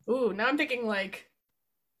 Ooh, now I'm thinking like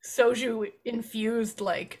soju infused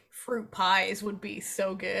like fruit pies would be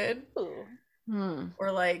so good. Ooh.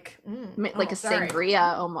 Or like a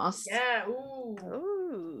sangria almost. Yeah.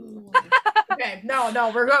 Ooh. Okay. No,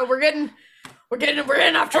 we're getting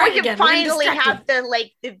off track again. Finally have the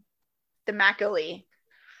makgeolli.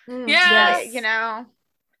 Yes.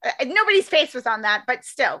 Nobody's face was on that, but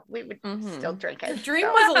still, we would still drink it. The dream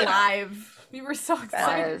was alive. We were so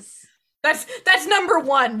excited. That's number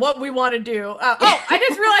one, what we want to do. I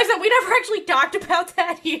just realized that we never actually talked about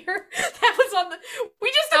that here. That was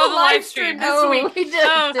we just did a live stream this week. We did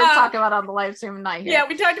talk about it on the live stream, not here. Yeah,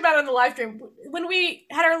 we talked about it on the live stream. When we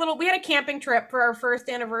had we had a camping trip for our first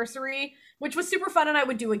anniversary, which was super fun and I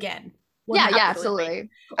would do again. Yeah, absolutely.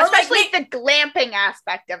 Especially the glamping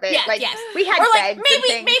aspect of it. We had beds and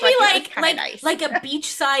things. Maybe like a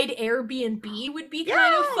beachside Airbnb would be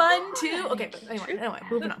kind of fun too. Okay, but anyway,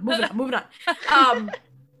 moving on.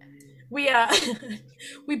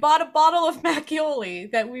 We bought a bottle of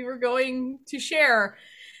makgeolli that we were going to share,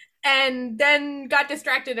 and then got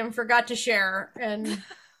distracted and forgot to share, and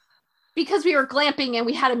because we were glamping and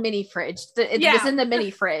we had a mini fridge. It was in the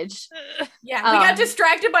mini fridge. Yeah, we got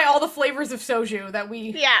distracted by all the flavors of soju that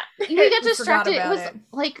we got distracted. It was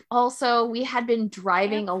like also we had been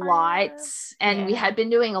driving a lot and we had been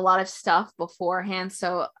doing a lot of stuff beforehand,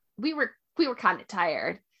 so we were kind of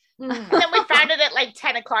tired. And then we found it at like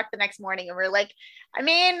 10 o'clock the next morning, and we're like, I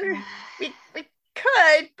mean, we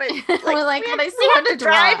could, but like, we have to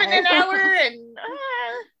drive in an hour, and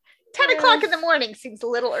 10 o'clock in the morning seems a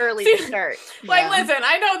little early to start. Like, listen,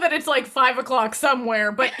 I know that it's like 5 o'clock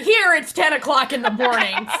somewhere, but here it's 10 o'clock in the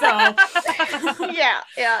morning, so. Yeah.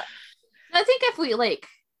 I think if we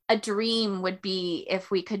a dream would be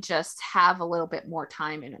if we could just have a little bit more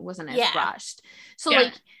time and it wasn't as rushed. So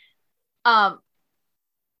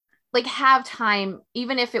have time,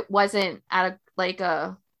 even if it wasn't at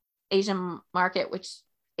a Asian market, which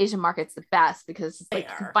Asian market's the best because you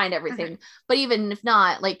can find everything. But even if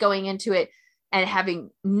not, going into it and having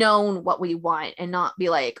known what we want and not be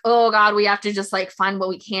like, oh God, we have to just find what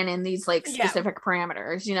we can in these specific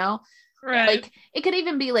parameters, Right. It could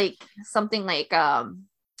even be something like a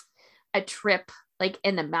trip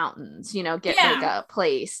in the mountains, get a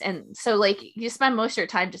place. And so you spend most of your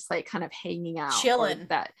time just kind of hanging out, chilling.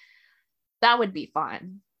 That would be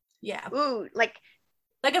fun. Yeah. Ooh, like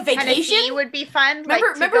a vacation Tennessee would be fun.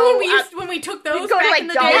 Remember when we took those go back to in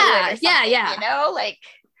the day?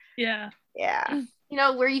 Yeah.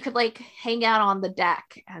 Where you could hang out on the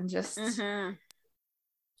deck and just. And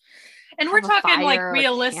we're talking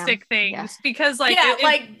realistic things because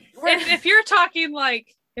if you're talking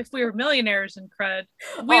if we were millionaires in cred,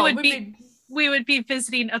 we would be we would be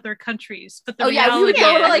visiting other countries, but we would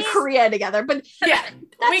go to like Korea together. But yeah,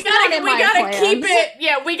 we gotta keep it.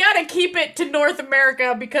 Yeah, we gotta keep it to North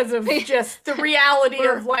America because of just the reality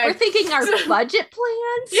of like we're thinking our budget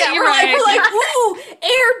plans. Yeah, we're like, ooh,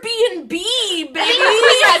 Airbnb, baby.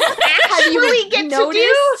 Have you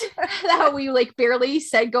noticed how we like barely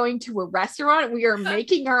said going to a restaurant? We are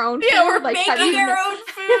making our own food. Yeah, we're like, making our own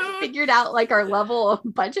food. Figured out like our level of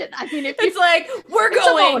budget. I mean, if it's like we're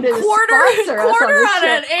going quarter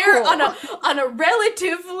on a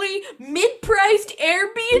relatively mid-priced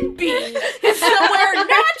Airbnb somewhere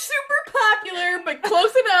not super popular but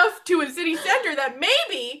close enough to a city center that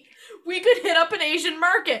maybe we could hit up an Asian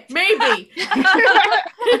market. Maybe. Near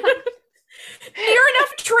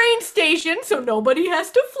enough train station so nobody has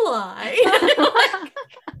to fly.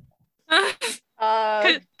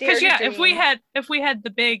 Because if we had the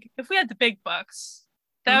big bucks,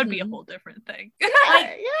 that would be a whole different thing.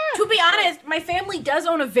 To be honest, my family does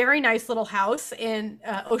own a very nice little house in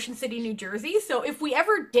Ocean City, New Jersey. So if we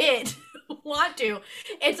ever did want to,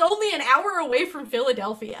 it's only an hour away from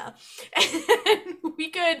Philadelphia. And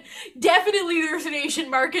we could definitely, there's an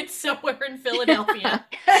Asian market somewhere in Philadelphia.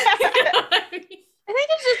 You know what I mean? I think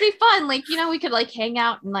it'd just be fun. Like, we could like hang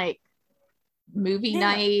out and like movie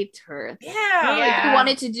night or if we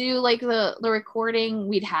wanted to do like the recording,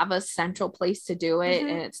 we'd have a central place to do it,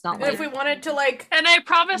 and it's not like if we wanted to like. And I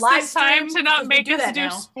promise this time to not make us do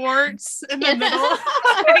sports in the middle.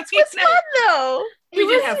 It's fun though. We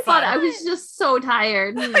did have fun. I was just so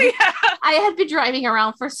tired. I had been driving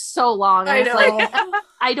around for so long. I was like,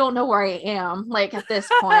 I don't know where I am. Like at this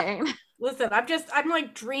point. Listen, I'm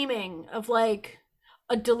like dreaming of like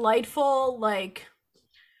a delightful like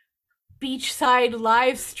beachside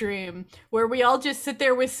live stream where we all just sit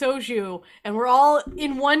there with soju and we're all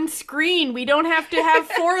in one screen. We don't have to have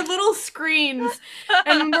 4 little screens,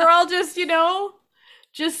 and we're all just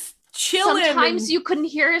just chilling. Sometimes you couldn't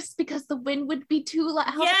hear us because the wind would be too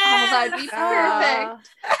loud. Yeah, that'd be perfect.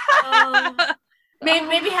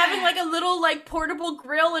 Maybe having like a little like portable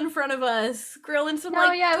grill in front of us, grilling some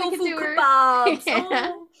tofu kebabs.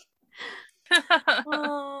 Yeah.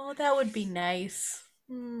 Oh, that would be nice.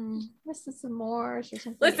 This is some more or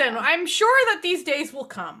something. Listen, I'm sure that these days will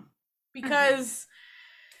come because,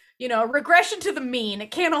 regression to the mean.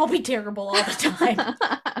 It can't all be terrible all the time.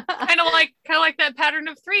 kind of like that pattern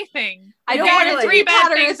of 3 thing. I don't want 3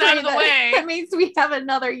 bad things out of the way. That means we have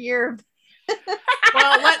another year.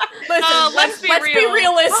 Well, let's be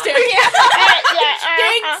realistic.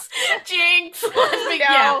 Jinx.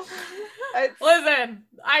 Listen,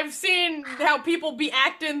 I've seen how people be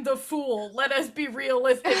acting the fool. Let us be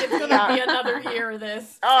realistic. It's gonna be another year of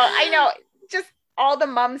this. Oh, I know. Just all the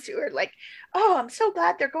moms who are like, "Oh, I'm so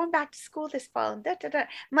glad they're going back to school this fall." And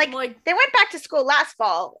I'm like, they went back to school last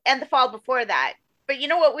fall and the fall before that. But you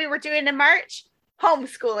know what we were doing in March?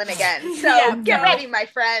 Homeschooling again. So get ready, my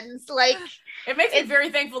friends. Like, it makes me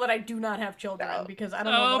very thankful that I do not have children because I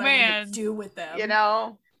don't know what I would do with them.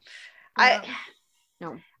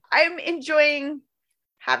 I'm enjoing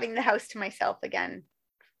having the house to myself again,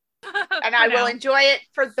 and I will enjoy it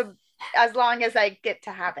as long as I get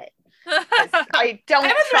to have it. I don't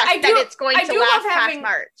trust that it's going to last past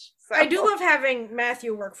March. So. I do love having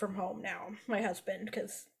Matthew work from home now, my husband,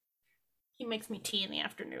 because he makes me tea in the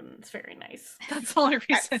afternoon, and it's very nice. That's the only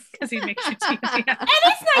reason, because he makes you tea in the afternoon. And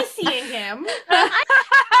it's nice seeing him.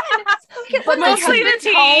 But mostly the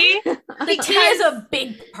tea. The tea is a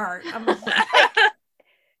big part.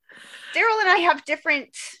 Daryl and I have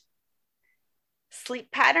different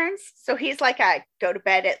sleep patterns. So he's like a go to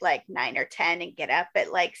bed at like 9 or 10 and get up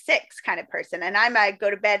at like 6 kind of person. And I'm a go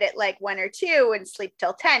to bed at like 1 or 2 and sleep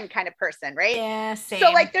till 10 kind of person, right? Yeah, same.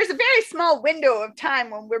 So like there's a very small window of time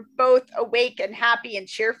when we're both awake and happy and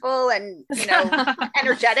cheerful and,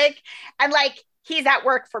 energetic. And like he's at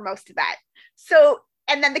work for most of that. So,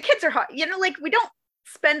 and then the kids are hot, like we don't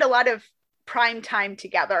spend a lot of prime time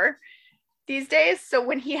together these days. So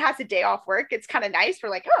when he has a day off work, it's kind of nice. We're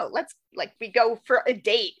like, let's we go for a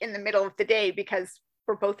date in the middle of the day because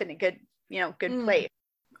we're both in a good, good place.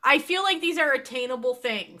 I feel like these are attainable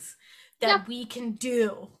things that we can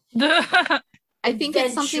do. I think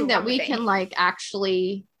it's something that we can like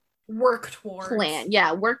actually work towards. Plan.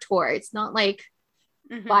 Yeah, work towards. Not like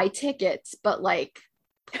buy tickets, but like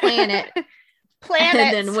plan it. And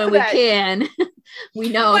then when we can, we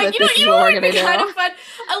know that this is what we're gonna do. Kind of fun.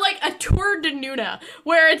 I like a tour de Nuna,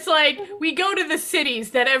 where it's like we go to the cities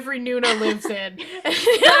that every Nuna lives in.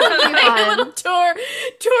 A little tour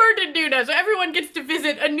de Nuna, so everyone gets to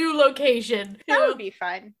visit a new location. That would be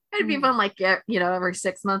fun. It'd be fun, like every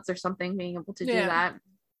 6 months or something, being able to do that.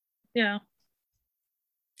 Yeah.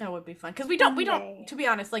 That would be fun because we don't. To be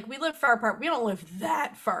honest, like we live far apart. We don't live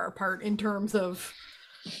that far apart in terms of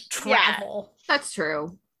travel. Yeah, that's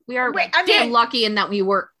true. We are damn lucky in that we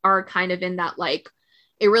are kind of in that like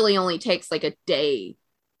it really only takes like a day.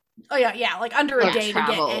 Oh yeah, like under a day to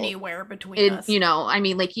get anywhere between us. You know, I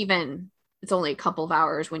mean, like even it's only a couple of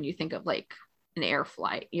hours when you think of like an air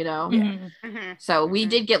flight. You know, so we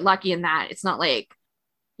did get lucky in that. It's not like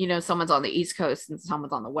someone's on the East Coast and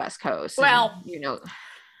someone's on the West Coast. Well,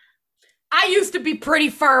 I used to be pretty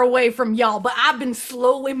far away from y'all, but I've been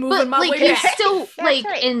slowly moving my way back. Still, like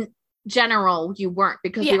in general, you weren't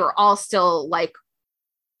because we were all still like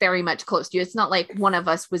very much close to you. It's not like one of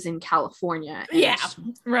us was in California.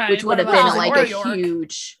 Right. Which would have been like a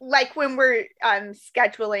huge. Like when we're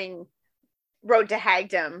scheduling Road to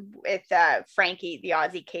Hagdom with Frankie, the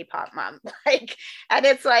Aussie K-pop mom, like, and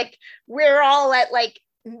it's like we're all at like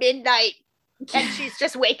midnight. And she's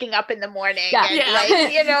just waking up in the morning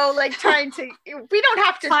and like trying to we don't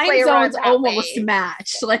have to time play zones almost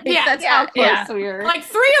match like that's how close we are. Like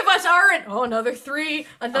three of us aren't another three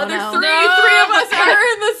of us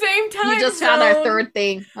are in the same time. You just found our third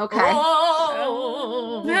thing. Okay.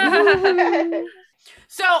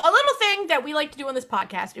 So a little thing that we like to do on this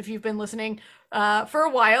podcast, if you've been listening for a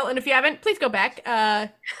while, and if you haven't, please go back.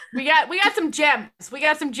 We got some gems. We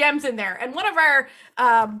got some gems in there. And one of our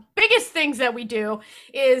biggest things that we do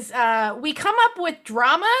is we come up with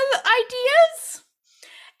drama ideas,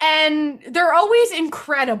 and they're always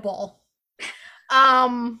incredible.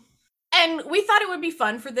 And we thought it would be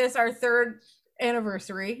fun for this, our third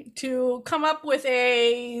anniversary, to come up with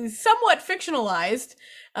a somewhat fictionalized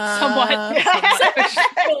what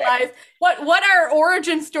our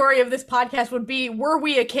origin story of this podcast would be were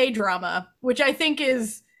we a K-drama, which I think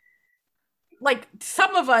is like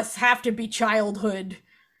some of us have to be childhood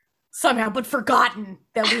somehow but forgotten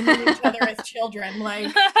that we knew each other as children.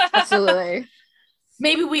 Like absolutely.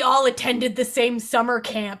 Maybe we all attended the same summer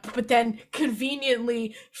camp but then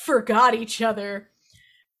conveniently forgot each other.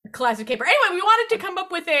 Classic caper. Anyway, we wanted to come up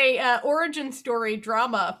with a origin story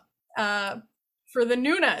drama for the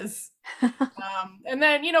Nunas, and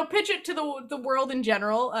then pitch it to the world in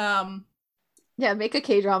general. Make a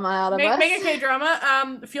K-drama out of us. Make a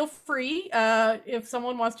K-drama. Feel free if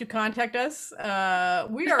someone wants to contact us.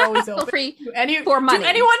 We are always open. Feel free for money. To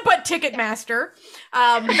anyone but Ticketmaster.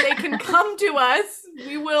 They can come to us.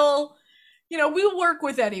 We will, we'll work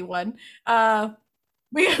with anyone.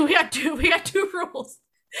 We got two rules.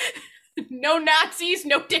 No Nazis,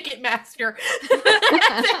 no Ticketmaster.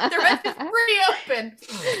 The rest is pretty open.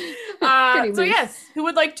 So yes, who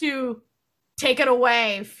would like to take it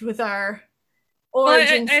away with our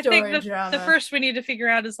origin story? I think the first we need to figure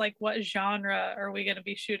out is like what genre are we going to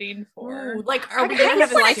be shooting for? Ooh, like are we going to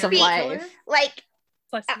have a slice of life? Like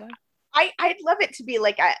slice of life. I'd love it to be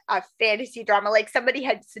like a fantasy drama. Like somebody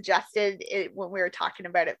had suggested it when we were talking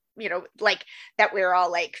about it, like that we're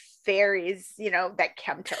all like fairies, that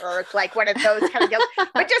come to Earth, like one of those kind of deals.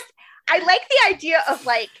 But just, I like the idea of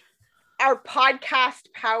like our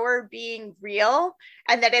podcast power being real,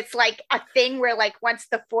 and that it's like a thing where like once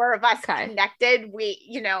the four of us connected, we,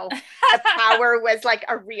 the power was like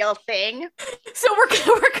a real thing. So we're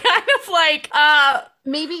kind of like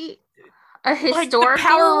maybe a historical like the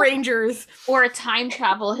Power Rangers or a time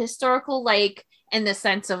travel historical, like in the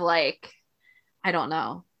sense of like, I don't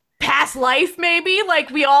know, past life, maybe like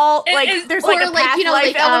we all like there's like a past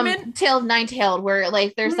life element. Tale of Nine-Tailed, where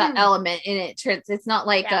like there's that element in it. It's not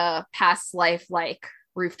like a past life like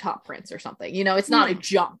Rooftop Prince or something. It's not a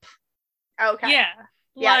jump. Okay.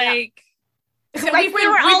 Like. So like we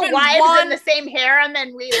were all wives in the same harem,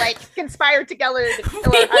 and we like conspired together to kill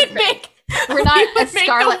our husband. We're not a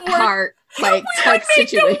Scarlet Heart like type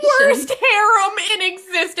situation. The worst harem in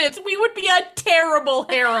existence. We would be a terrible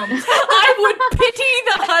harem. I would pity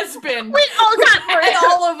the husband. We all got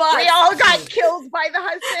all of us. We all got killed by the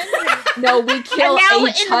husband. No, we kill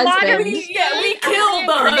each husband. We kill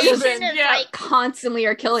the husband. Like, constantly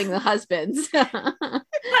are killing the husbands. Not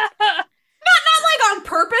like on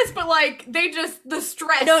purpose, but like the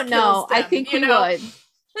stress. I don't know. I think we would.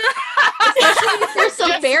 Especially if there's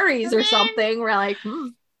some fairies or something. We're like,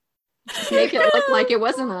 make it look like it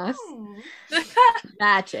wasn't us.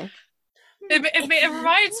 Magic. It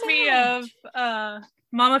reminds me of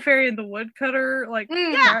Mama Fairy and the Woodcutter, like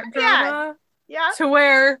drama. Yeah. To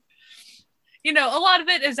where, a lot of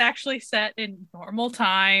it is actually set in normal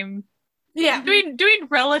time. Yeah. Doing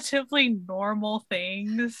relatively normal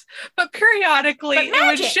things. But periodically it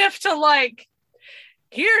would shift to like,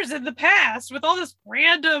 here's in the past with all this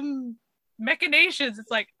random machinations.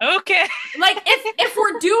 It's like, okay. Like if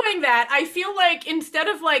we're doing that, I feel like instead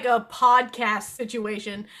of like a podcast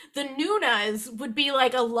situation, the Nunas would be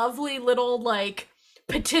like a lovely little like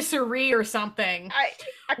patisserie or something.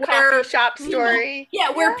 A coffee shop story.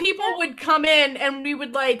 Where people would come in and we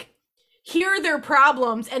would like hear their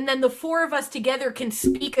problems, and then the four of us together can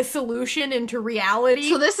speak a solution into reality.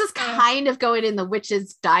 So this is kind of going in the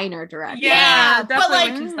witch's diner direction. Yeah, definitely but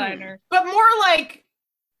like, witch's diner. But more like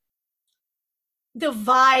the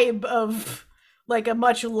vibe of like a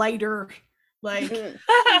much lighter, like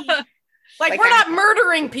like we're not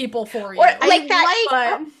murdering people for you. Or, like that,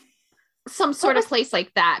 but some sort of place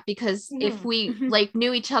like that, because if we like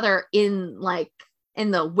knew each other in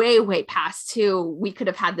the way past too, we could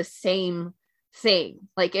have had the same thing.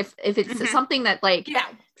 Like if it's something that like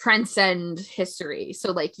transcend history,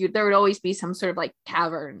 so like there would always be some sort of like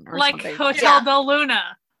tavern or like something. Hotel Del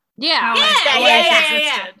Luna. Yeah.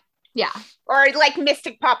 Or like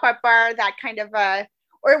Mystic Pop-Up Bar, that kind of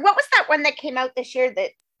or what was that one that came out this year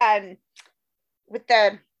that with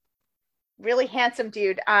the really handsome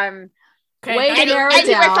dude way to narrow it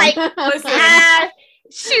down. He was like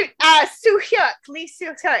Soo-hyuk, Lee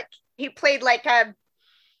Soo-hyuk. He played like I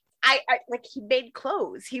like he made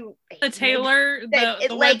clothes. The Taylor,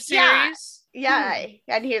 the web series. Yeah.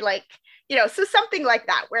 And he like, so something like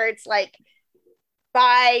that where it's like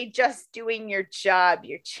by just doing your job,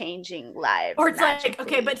 you're changing lives. Or it's like,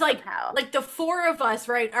 okay, but it's like the four of us,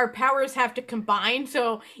 right? Our powers have to combine.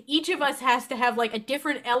 So each of us has to have like a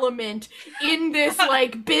different element in this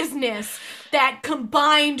like business that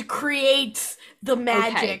combined creates the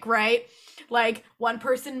magic, right? Like one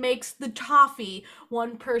person makes the toffee,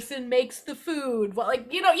 one person makes the food. Well,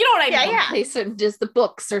 like, you know what I mean? Yeah. Person does the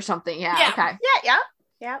books or something. Yeah. Okay.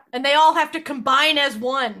 Yeah. And they all have to combine as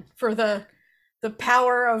one for the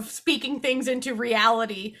power of speaking things into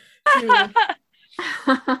reality to,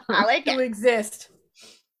 I like to exist.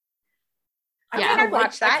 I'd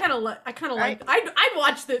watch that. I kind of like. I'd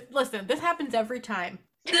watch the. Listen, this happens every time.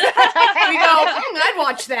 We go. I'd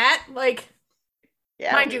watch that. Like,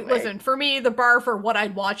 mind you, listen. For me, the bar for what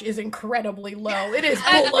I'd watch is incredibly low. It is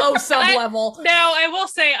below sub-level. Now, I will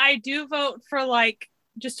say I do vote for like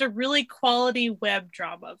just a really quality web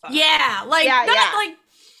drama vibe. Yeah, like like.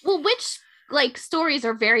 Well, which like stories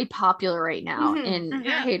are very popular right now in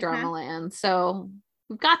K-drama land, so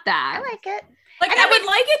we've got that. I like it. Like I would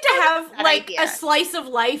like it to have like a slice of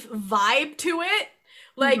life vibe to it,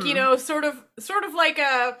 like sort of like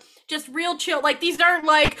a just real chill. Like these aren't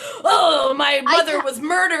like, oh, my mother was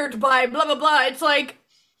murdered by blah blah blah. It's like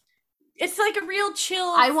a real chill.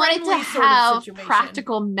 I wanted to have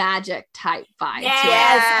practical magic type vibe.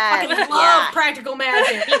 Yes, I fucking love practical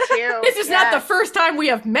magic. Me too. This is not the first time we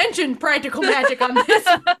have mentioned practical magic on this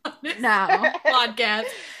podcast.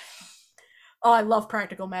 Oh, I love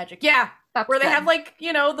practical magic. Yeah, where they have like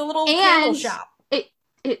the little candle shop. It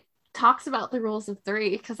talks about the rules of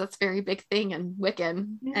three because that's a very big thing in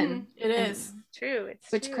Wiccan, and it is true.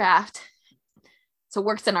 It's witchcraft. True. So it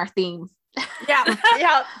works in our theme. Yeah.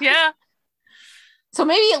 So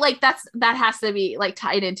maybe like that has to be like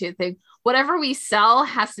tied into the thing. Whatever we sell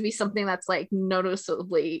has to be something that's like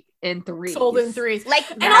noticeably in threes. Sold in threes. Like,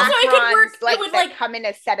 and also it could work. Like, it would like come in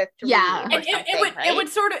a set of three. Yeah, and it would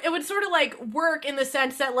sort of like work in the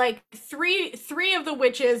sense that like three of the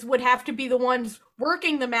witches would have to be the ones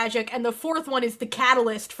working the magic, and the fourth one is the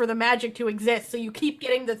catalyst for the magic to exist. So you keep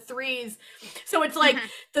getting the threes. So it's like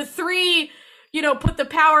the three. Put the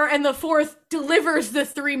power, and the fourth delivers the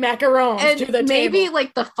three macarons to the table. Maybe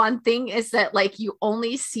like the fun thing is that like you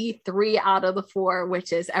only see 3 out of the 4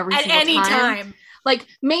 witches every single any time. Like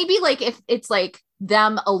maybe like if it's like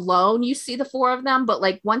them alone, you see the 4 of them, but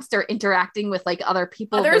like once they're interacting with like other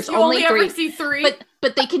people, there's only 3. Ever see 3.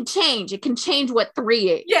 But they can change. It can change what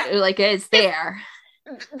 3 like is there.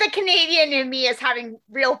 The Canadian in me is having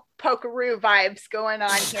real Pokeroo vibes going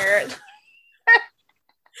on here.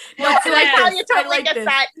 That's like how you totally get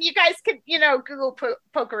that. You guys could, Google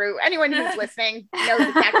Pokeroo. Anyone who's listening knows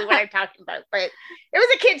exactly what I'm talking about. But it was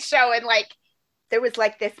a kid's show, and like there was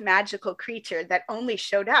like this magical creature that only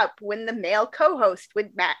showed up when the male co-host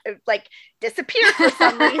would disappear for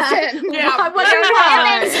some reason. Yeah, it was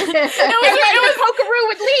Pokeroo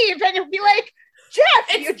would leave, and it would be like,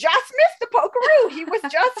 Jeff, you just missed the Pokeroo. He was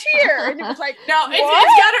just here, and it was like, no,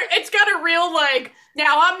 it's got a real like.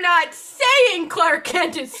 Now, I'm not saying Clark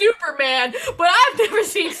Kent is Superman, but I've never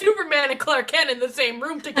seen Superman and Clark Kent in the same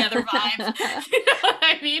room together vibes. You know what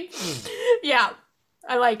I mean? Yeah,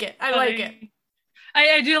 I like it. I like it.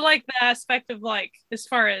 I do like the aspect of, like, as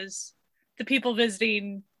far as the people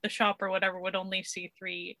visiting the shop or whatever would only see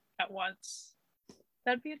 3 at once.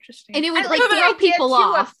 That'd be interesting. And it would like throw people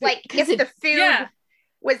off. Like if the food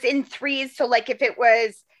was in threes, so like if it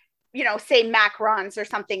was, you know, say macarons or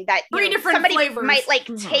something that three different somebody flavors might like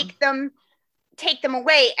take them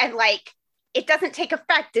away, and like it doesn't take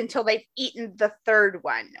effect until they've eaten the third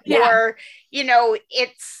one. Or, you know,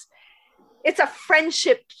 it's a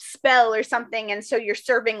friendship spell or something, and so you're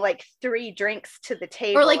serving like 3 drinks to the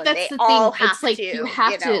table, or like that's the thing. It's like you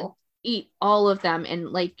have to eat all of them, and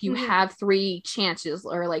like you have 3 chances,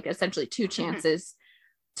 or like essentially 2 chances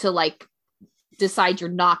to like decide you're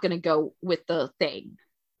not going to go with the thing.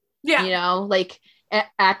 You know, like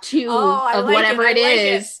at 2 of whatever it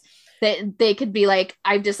is, that they could be like,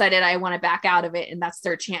 I've decided I want to back out of it, and that's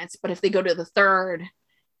their chance. But if they go to the third,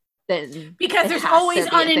 then because there's always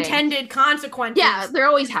unintended consequences. Yeah, there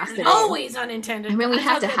always has to be. Always unintended. I mean, we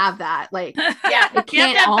have to have that. Like, it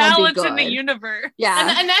can't that all balance be good in the universe.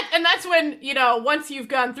 Yeah, and that's when, you know, once you've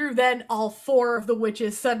gone through, then all 4 of the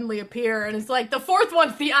witches suddenly appear, and it's like the 4th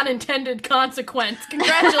one's the unintended consequence.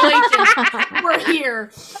 Congratulations, we're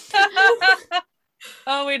here.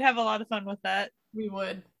 Oh, we'd have a lot of fun with that. We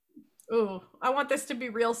would. Ooh, I want this to be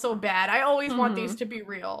real so bad. I always want these to be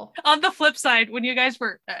real. On the flip side, when you guys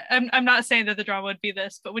were, I'm not saying that the drama would be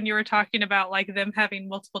this, but when you were talking about like them having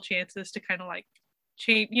multiple chances to kind of like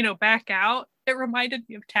change, you know, back out, it reminded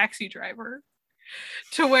me of Taxi Driver,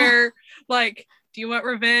 to where like, do you want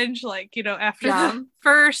revenge? Like, you know, after the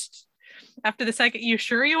first, after the second, you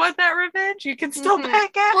sure you want that revenge? You can still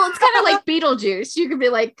back out. Well, it's kind of like Beetlejuice. You could be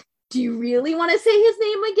like, do you really want to say his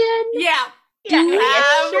name again? Yeah.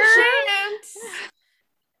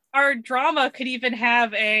 Our drama could even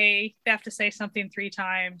have they have to say something 3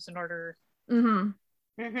 times in order. Oh,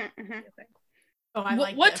 I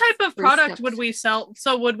like what type of product would we sell?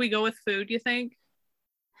 So would we go with food, you think?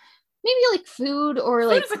 Maybe like food or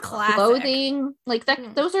like clothing. Like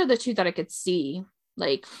that. Those are the 2 that I could see.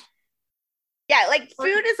 Like, yeah, like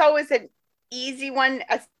food is always an easy one,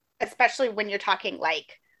 especially when you're talking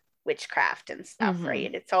like witchcraft and stuff,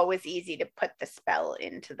 right? It's always easy to put the spell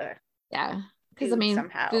into the because I mean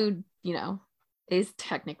somehow. Food, you know, is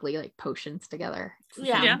technically like potions together.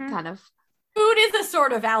 Kind of food is a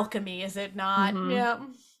sort of alchemy, is it not?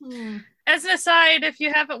 As an aside, if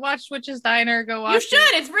you haven't watched Witch's Diner, go watch it. You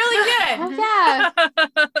should. It's really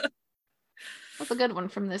good. That's a good one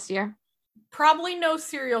from this year. Probably no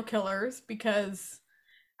serial killers, because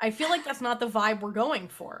I feel like that's not the vibe we're going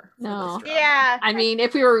for. No. Yeah. I mean,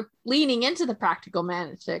 if we were leaning into the practical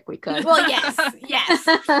magic, we could. Well, yes.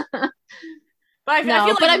 But I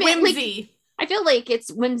feel like whimsy. I feel like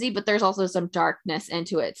it's whimsy, but there's also some darkness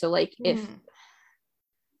into it. So like if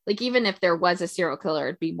like even if there was a serial killer,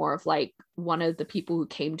 it'd be more of like one of the people who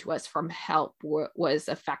came to us from help was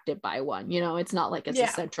affected by one. You know, it's not like it's a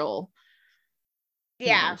central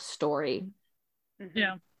story.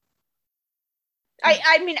 Yeah.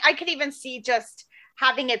 I mean, I could even see just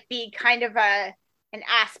having it be kind of an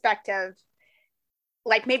aspect of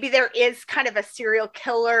like maybe there is kind of a serial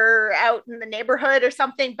killer out in the neighborhood or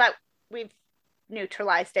something, but we've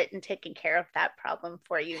neutralized it and taken care of that problem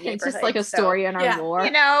for you. It's just like a story in our lore,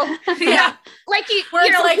 you know. Like where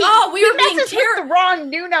it's like, oh, we were being with the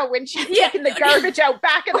wrong Nuna when she's taking the garbage out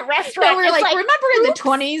back in the restaurant. We're like, remember in the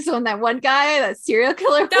 20s when that one guy, that serial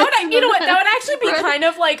killer? You know what? That would actually be kind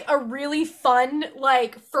of like a really fun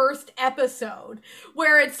like first episode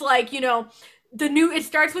where it's like, you know, it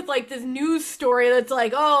starts with like this news story that's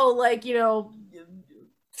like, oh, like, you know,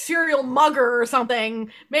 serial mugger or something,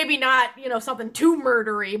 maybe not, you know, something too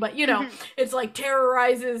murdery, but you know, it's like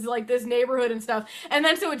terrorizes like this neighborhood and stuff. And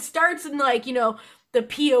then so it starts in like, you know, the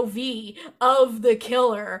POV of the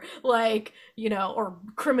killer, like, you know, or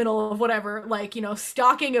criminal of whatever, like, you know,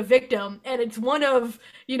 stalking a victim, and it's one of,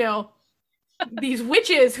 you know, these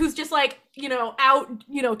witches who's just like, you know, out,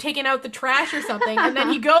 you know, taking out the trash or something, and then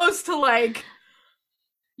he goes to like,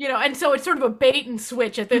 you know, and so it's sort of a bait and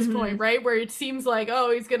switch at this point, right? Where it seems like, oh,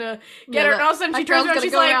 he's gonna get her, and all of a sudden she turns around,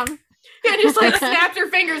 she's like, just like snaps her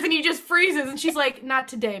fingers, and he just freezes, and she's like, not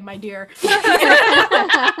today, my dear.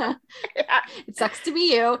 It sucks to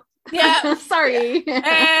be you. Yeah. Sorry.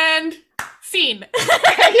 And scene.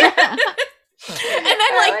 And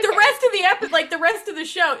then like the rest of the like the rest of the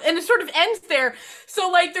show, and it sort of ends there. So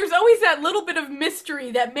like there's always that little bit of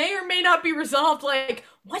mystery that may or may not be resolved. Like,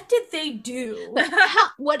 what did they do?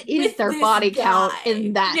 What is their body count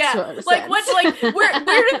in that sort of like sense? what's like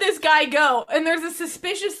where did this guy go? And there's a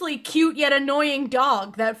suspiciously cute yet annoying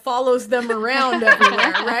dog that follows them around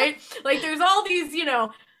everywhere, right? Like there's all these, you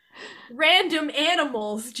know, random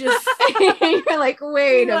animals just you're like,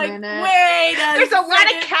 wait a minute. There's a lot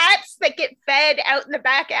of cats that get fed out in the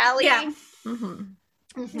back alley. Yeah.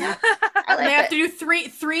 Mm-hmm. They have to do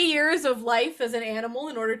 3 years of life as an animal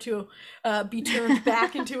in order to be turned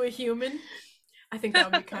back into a human. I think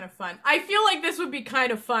that would be kind of fun. I feel like this would be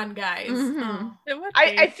kind of fun, guys. Mm-hmm. It would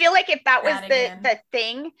be. I feel like if that was the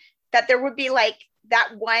thing, that there would be like that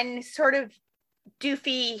one sort of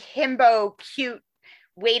doofy, himbo, cute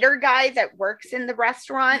waiter guy that works in the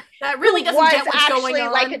restaurant that really doesn't get what's going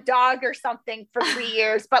on, like a dog or something for 3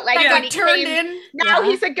 years, but like when he turned in, now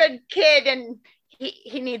he's a good kid and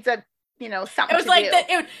he needs a something. It was like that.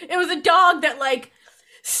 It was a dog that like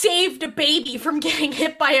saved a baby from getting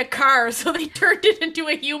hit by a car, so they turned it into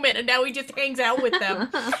a human, and now he just hangs out with them.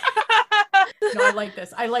 No, I like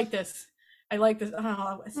this.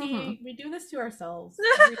 Oh, see, we do this to ourselves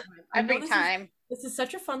every time. This is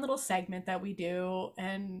such a fun little segment that we do,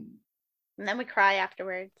 and then we cry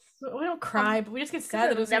afterwards. We don't cry, but we just get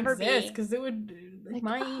sad that it doesn't exist because it would. It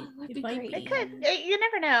might be. It could. You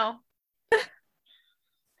never know.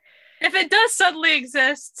 If it does suddenly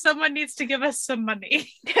exist, someone needs to give us some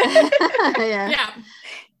money. Yeah.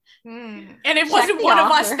 And it wasn't one of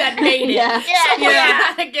us that made it. Someone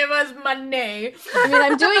had to give us money. I mean,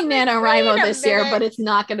 I'm doing NaNoWriMo this year, but it's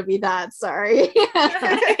not going to be that. Sorry. Listen,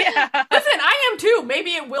 I am too.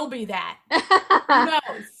 Maybe it will be that.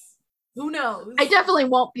 Who knows? I definitely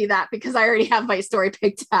won't be that because I already have my story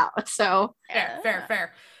picked out. So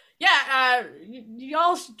fair. Yeah,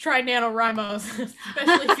 y'all should try NaNoWriMo,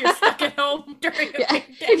 especially if you're stuck at home during a pandemic.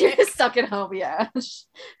 If you're stuck at home,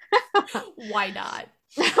 Why not?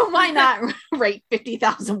 Why not write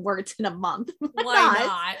 50,000 words in a month?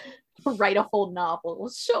 Why not? Write a whole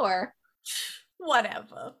novel, sure.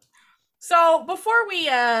 Whatever. So before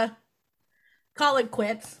we call it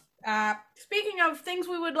quits, speaking of things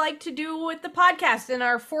we would like to do with the podcast in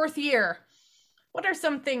our 4th year, what are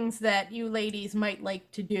some things that you ladies might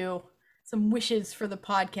like to do? Some wishes for the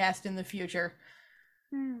podcast in the future?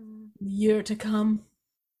 Year to come.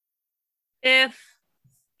 If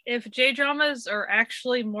J-dramas are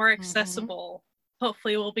actually more accessible,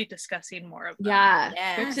 hopefully we'll be discussing more of them.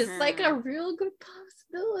 Yeah. Which is like a real good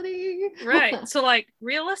possibility. Right. So like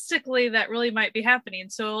realistically that really might be happening.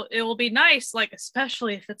 So it will be nice, like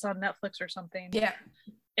especially if it's on Netflix or something. Yeah.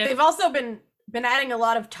 They've also been adding a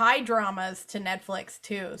lot of Thai dramas to Netflix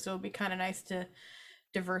too, so it'd be kind of nice to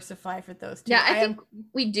diversify for those two. Yeah, I think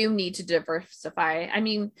we do need to diversify. I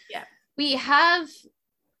mean, we have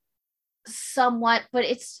somewhat, but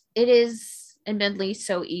it is admittedly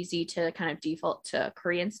so easy to kind of default to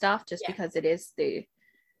Korean stuff just because it's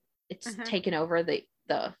taken over the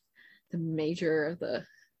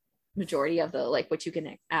majority of the like what you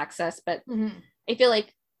can access, but I feel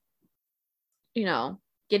like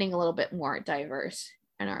getting a little bit more diverse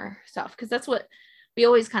in our stuff, because that's what we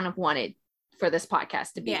always kind of wanted for this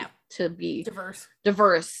podcast to be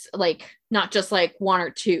diverse, like not just like one or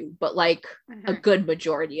two, but like a good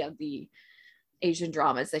majority of the Asian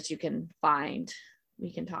dramas that you can find,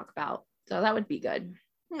 we can talk about. So that would be good.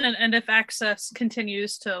 And if access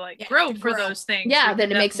continues to like grow for those things, then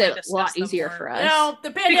it makes it a lot easier for us.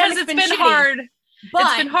 The pandemic's because it's been hard. But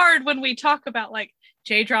it's been hard when we talk about like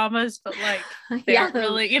J-dramas, but like they aren't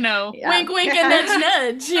really, wink, wink, and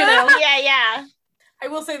nudge, nudge, Yeah. I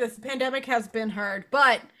will say this: the pandemic has been hard,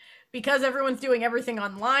 but because everyone's doing everything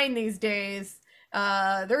online these days,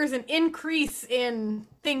 there's an increase in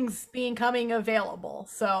things becoming available.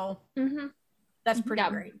 So that's pretty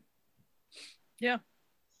great. Yeah.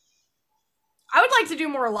 I would like to do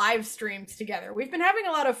more live streams together. We've been having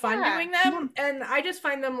a lot of fun doing them, and I just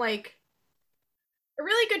find them like a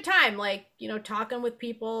really good time, like, talking with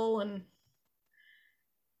people and,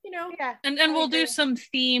 And we'll do some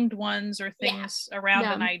themed ones or things around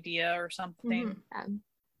an idea or something. And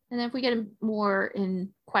if we get more in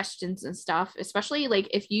questions and stuff, especially like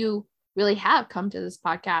if you really have come to this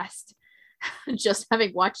podcast just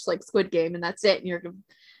having watched like Squid Game and that's it, and you're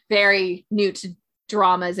very new to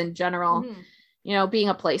dramas in general, being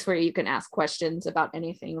a place where you can ask questions about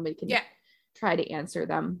anything and we can try to answer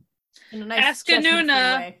them. In a nice Ask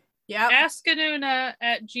Anuna. Ask Anuna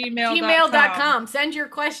at gmail.com. Send your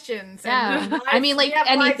questions. I mean, like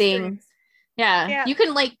anything. You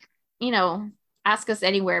can like, ask us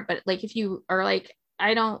anywhere, but like if you are like,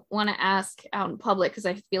 I don't want to ask out in public because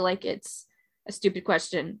I feel like it's a stupid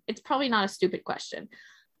question. It's probably not a stupid question,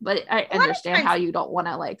 but I understand how you don't want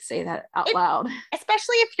to like say that out loud.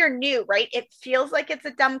 Especially if you're new, right? It feels like it's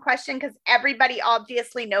a dumb question because everybody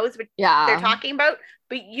obviously knows what they're talking about,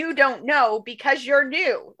 but you don't know because you're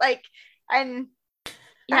new. Like, and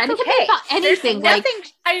that's okay. About anything, there's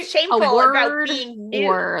nothing shameful about being new.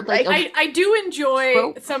 Or like I do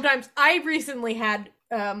enjoy sometimes. I recently had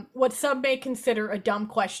what some may consider a dumb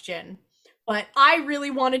question, but I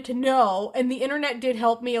really wanted to know, and the internet did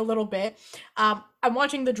help me a little bit. I'm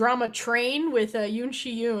watching the drama Train with Yoon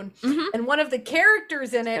Shi-yoon, and one of the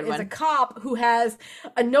characters in it is a cop who has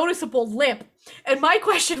a noticeable limp. And my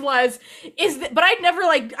question was, but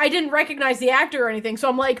I didn't recognize the actor or anything, so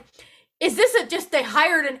I'm like, is this just they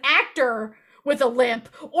hired an actor with a limp,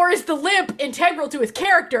 or is the limp integral to his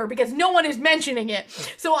character because no one is mentioning it?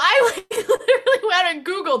 So I literally went and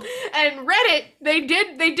Googled, and Reddit, they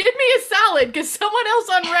did me a solid because someone else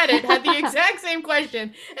on Reddit had the exact same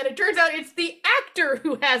question, and it turns out it's the actor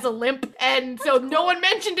who has a limp, and so no one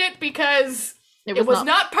mentioned it because it was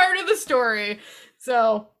not part of the story.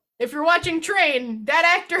 So if you're watching Train,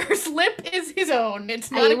 that actor's limp is his own.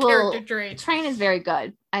 It's not a character trait. Train is very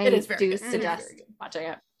good. I do suggest watching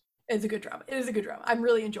it. It's a good drama. It is a good drama. I'm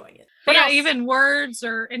really enjoying it. But yeah, even words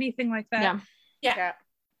or anything like that. Yeah.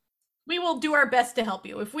 We will do our best to help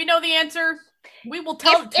you. If we know the answer, we will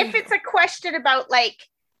tell it to you. If it's a question about like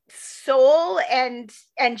Seoul and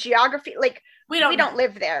geography, like we don't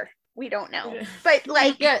live there. We don't know. But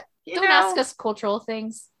like don't ask us cultural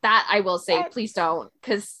things. That I will say, please don't,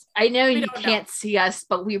 because I know you can't see us,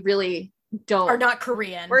 but we really are not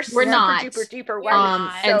Korean. We're not super duper well.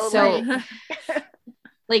 And so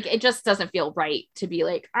like, it just doesn't feel right to be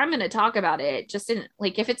like, I'm going to talk about it. Just in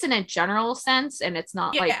like, if it's in a general sense and it's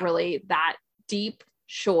not like really that deep,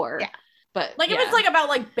 sure. Yeah. But like, if it's like about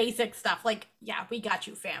like basic stuff, like, yeah, we got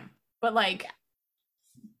you, fam. But like,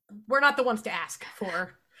 we're not the ones to ask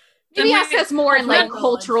for. Maybe ask us more in like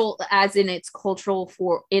cultural, as in it's cultural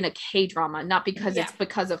for in a K-drama, not because it's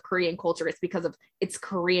because of Korean culture. It's because of it's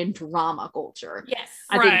Korean drama culture. Yes.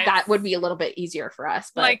 I think that would be a little bit easier for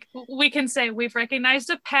us. But like we can say we've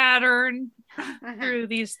recognized a pattern through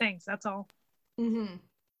these things. That's all. Mm-hmm.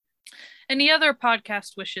 Any other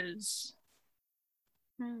podcast wishes?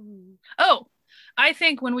 Oh, I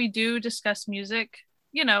think when we do discuss music,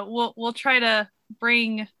 we'll try to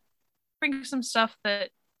bring some stuff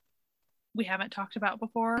that we haven't talked about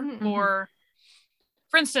before, or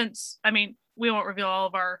for instance, I mean, we won't reveal all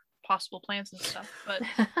of our possible plans and stuff, but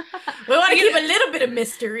we want to keep a little bit of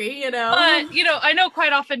mystery, But I know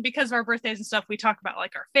quite often because of our birthdays and stuff, we talk about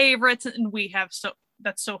like our favorites, and we have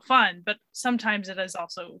that's so fun. But sometimes it is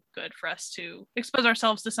also good for us to expose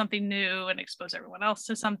ourselves to something new and expose everyone else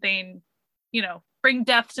to something, bring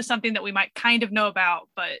depth to something that we might kind of know about,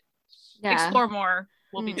 but explore more.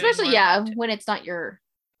 We'll be doing especially when it's not your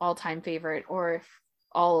all-time favorite, or if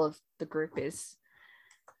all of the group is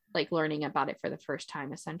like learning about it for the first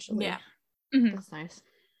time, essentially. That's nice.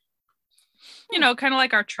 Kind of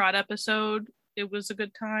like our Trot episode. It was a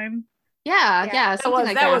good time. That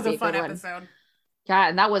was a fun episode. Yeah,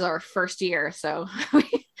 and that was our first year, so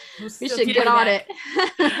we should get on it.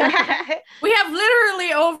 We have literally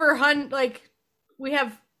we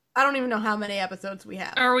have, I don't even know how many episodes we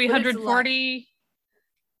have. Are we 140?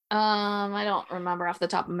 I don't remember off the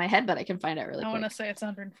top of my head, but I can find out really quick. I want to say it's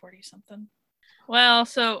 140 something. Well,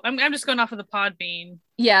 so I'm just going off of the Podbean.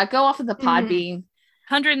 Yeah, go off of the Podbean.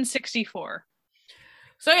 164.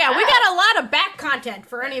 So yeah, we got a lot of back content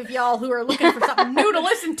for any of y'all who are looking for something new to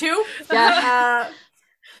listen to.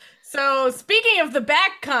 So speaking of the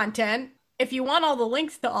back content, if you want all the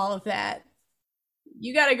links to all of that,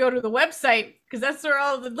 you got to go to the website, because that's where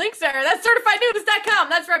all the links are. That's certifiednews.com.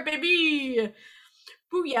 That's right, baby.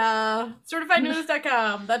 Booyah.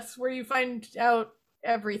 Certifiednews.com. That's where you find out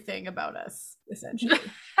everything about us, essentially.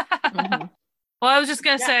 Well, I was just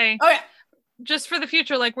going to say, just for the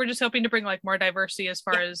future, like, we're just hoping to bring like more diversity as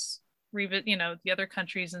far as the other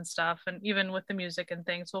countries and stuff, and even with the music and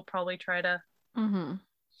things, we'll probably try to. And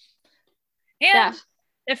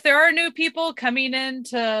if there are new people coming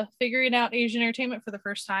into figuring out Asian entertainment for the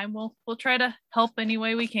first time, we'll try to help any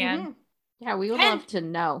way we can. Yeah, we would love to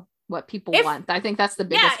know what people want. I think that's the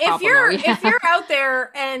biggest problem. If you're out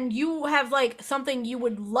there and you have like something you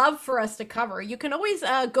would love for us to cover, you can always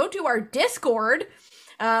go to our Discord.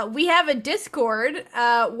 We have a Discord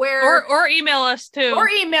where or email us too. Or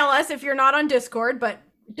email us if you're not on Discord, but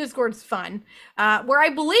Discord's fun. Where I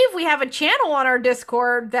believe we have a channel on our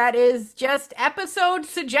Discord that is just episode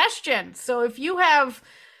suggestions. So if you have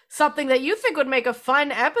something that you think would make a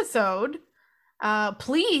fun episode,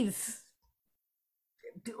 please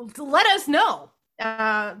let us know.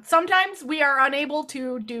 Sometimes we are unable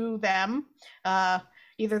to do them.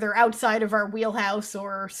 Either they're outside of our wheelhouse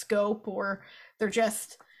or scope, or they're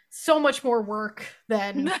just so much more work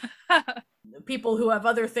than people who have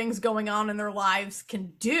other things going on in their lives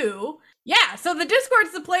can do. Yeah, so the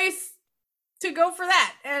Discord's the place to go for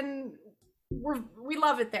that, and we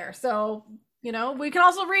love it there. So You know, we can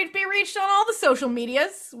also be reached on all the social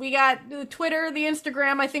medias. We got the Twitter, the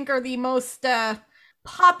Instagram, I think are the most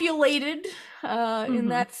populated in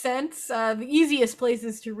that sense. The easiest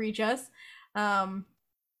places to reach us.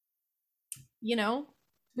 You know,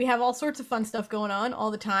 we have all sorts of fun stuff going on all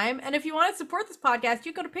the time. And if you want to support this podcast,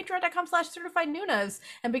 you go to patreon.com/certifiednunas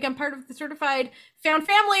and become part of the Certified Found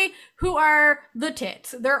family, who are the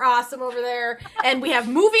tits. They're awesome over there. And we have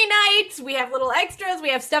movie nights. We have little extras.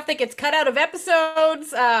 We have stuff that gets cut out of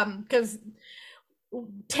episodes because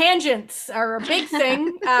tangents are a big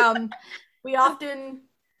thing. We often...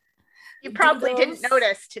 You probably didn't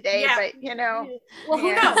notice today, but you know. Well,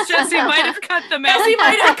 who knows? Jesse might have cut them out. Jesse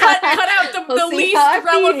might have cut out the least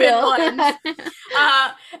relevant ones.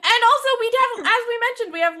 And also, as we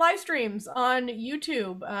mentioned, we have live streams on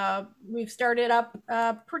YouTube. We've started up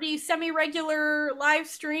pretty semi-regular live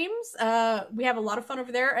streams. We have a lot of fun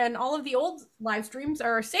over there, and all of the old live streams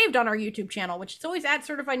are saved on our YouTube channel, which is always at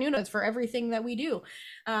Certified Nunas for everything that we do.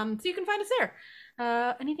 So you can find us there.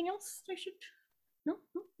 Anything else I should? No.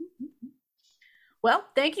 Well,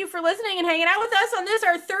 thank you for listening and hanging out with us on this,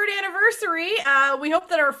 our 3rd anniversary. We hope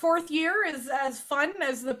that our 4th year is as fun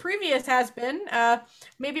as the previous has been,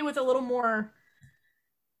 maybe with a little more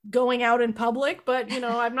going out in public, but, you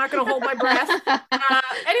know, I'm not going to hold my breath.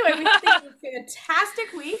 Anyway, we think it's a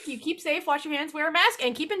fantastic week. You keep safe, wash your hands, wear a mask,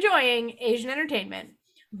 and keep enjoying Asian entertainment.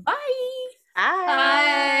 Bye! Bye!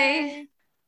 Bye.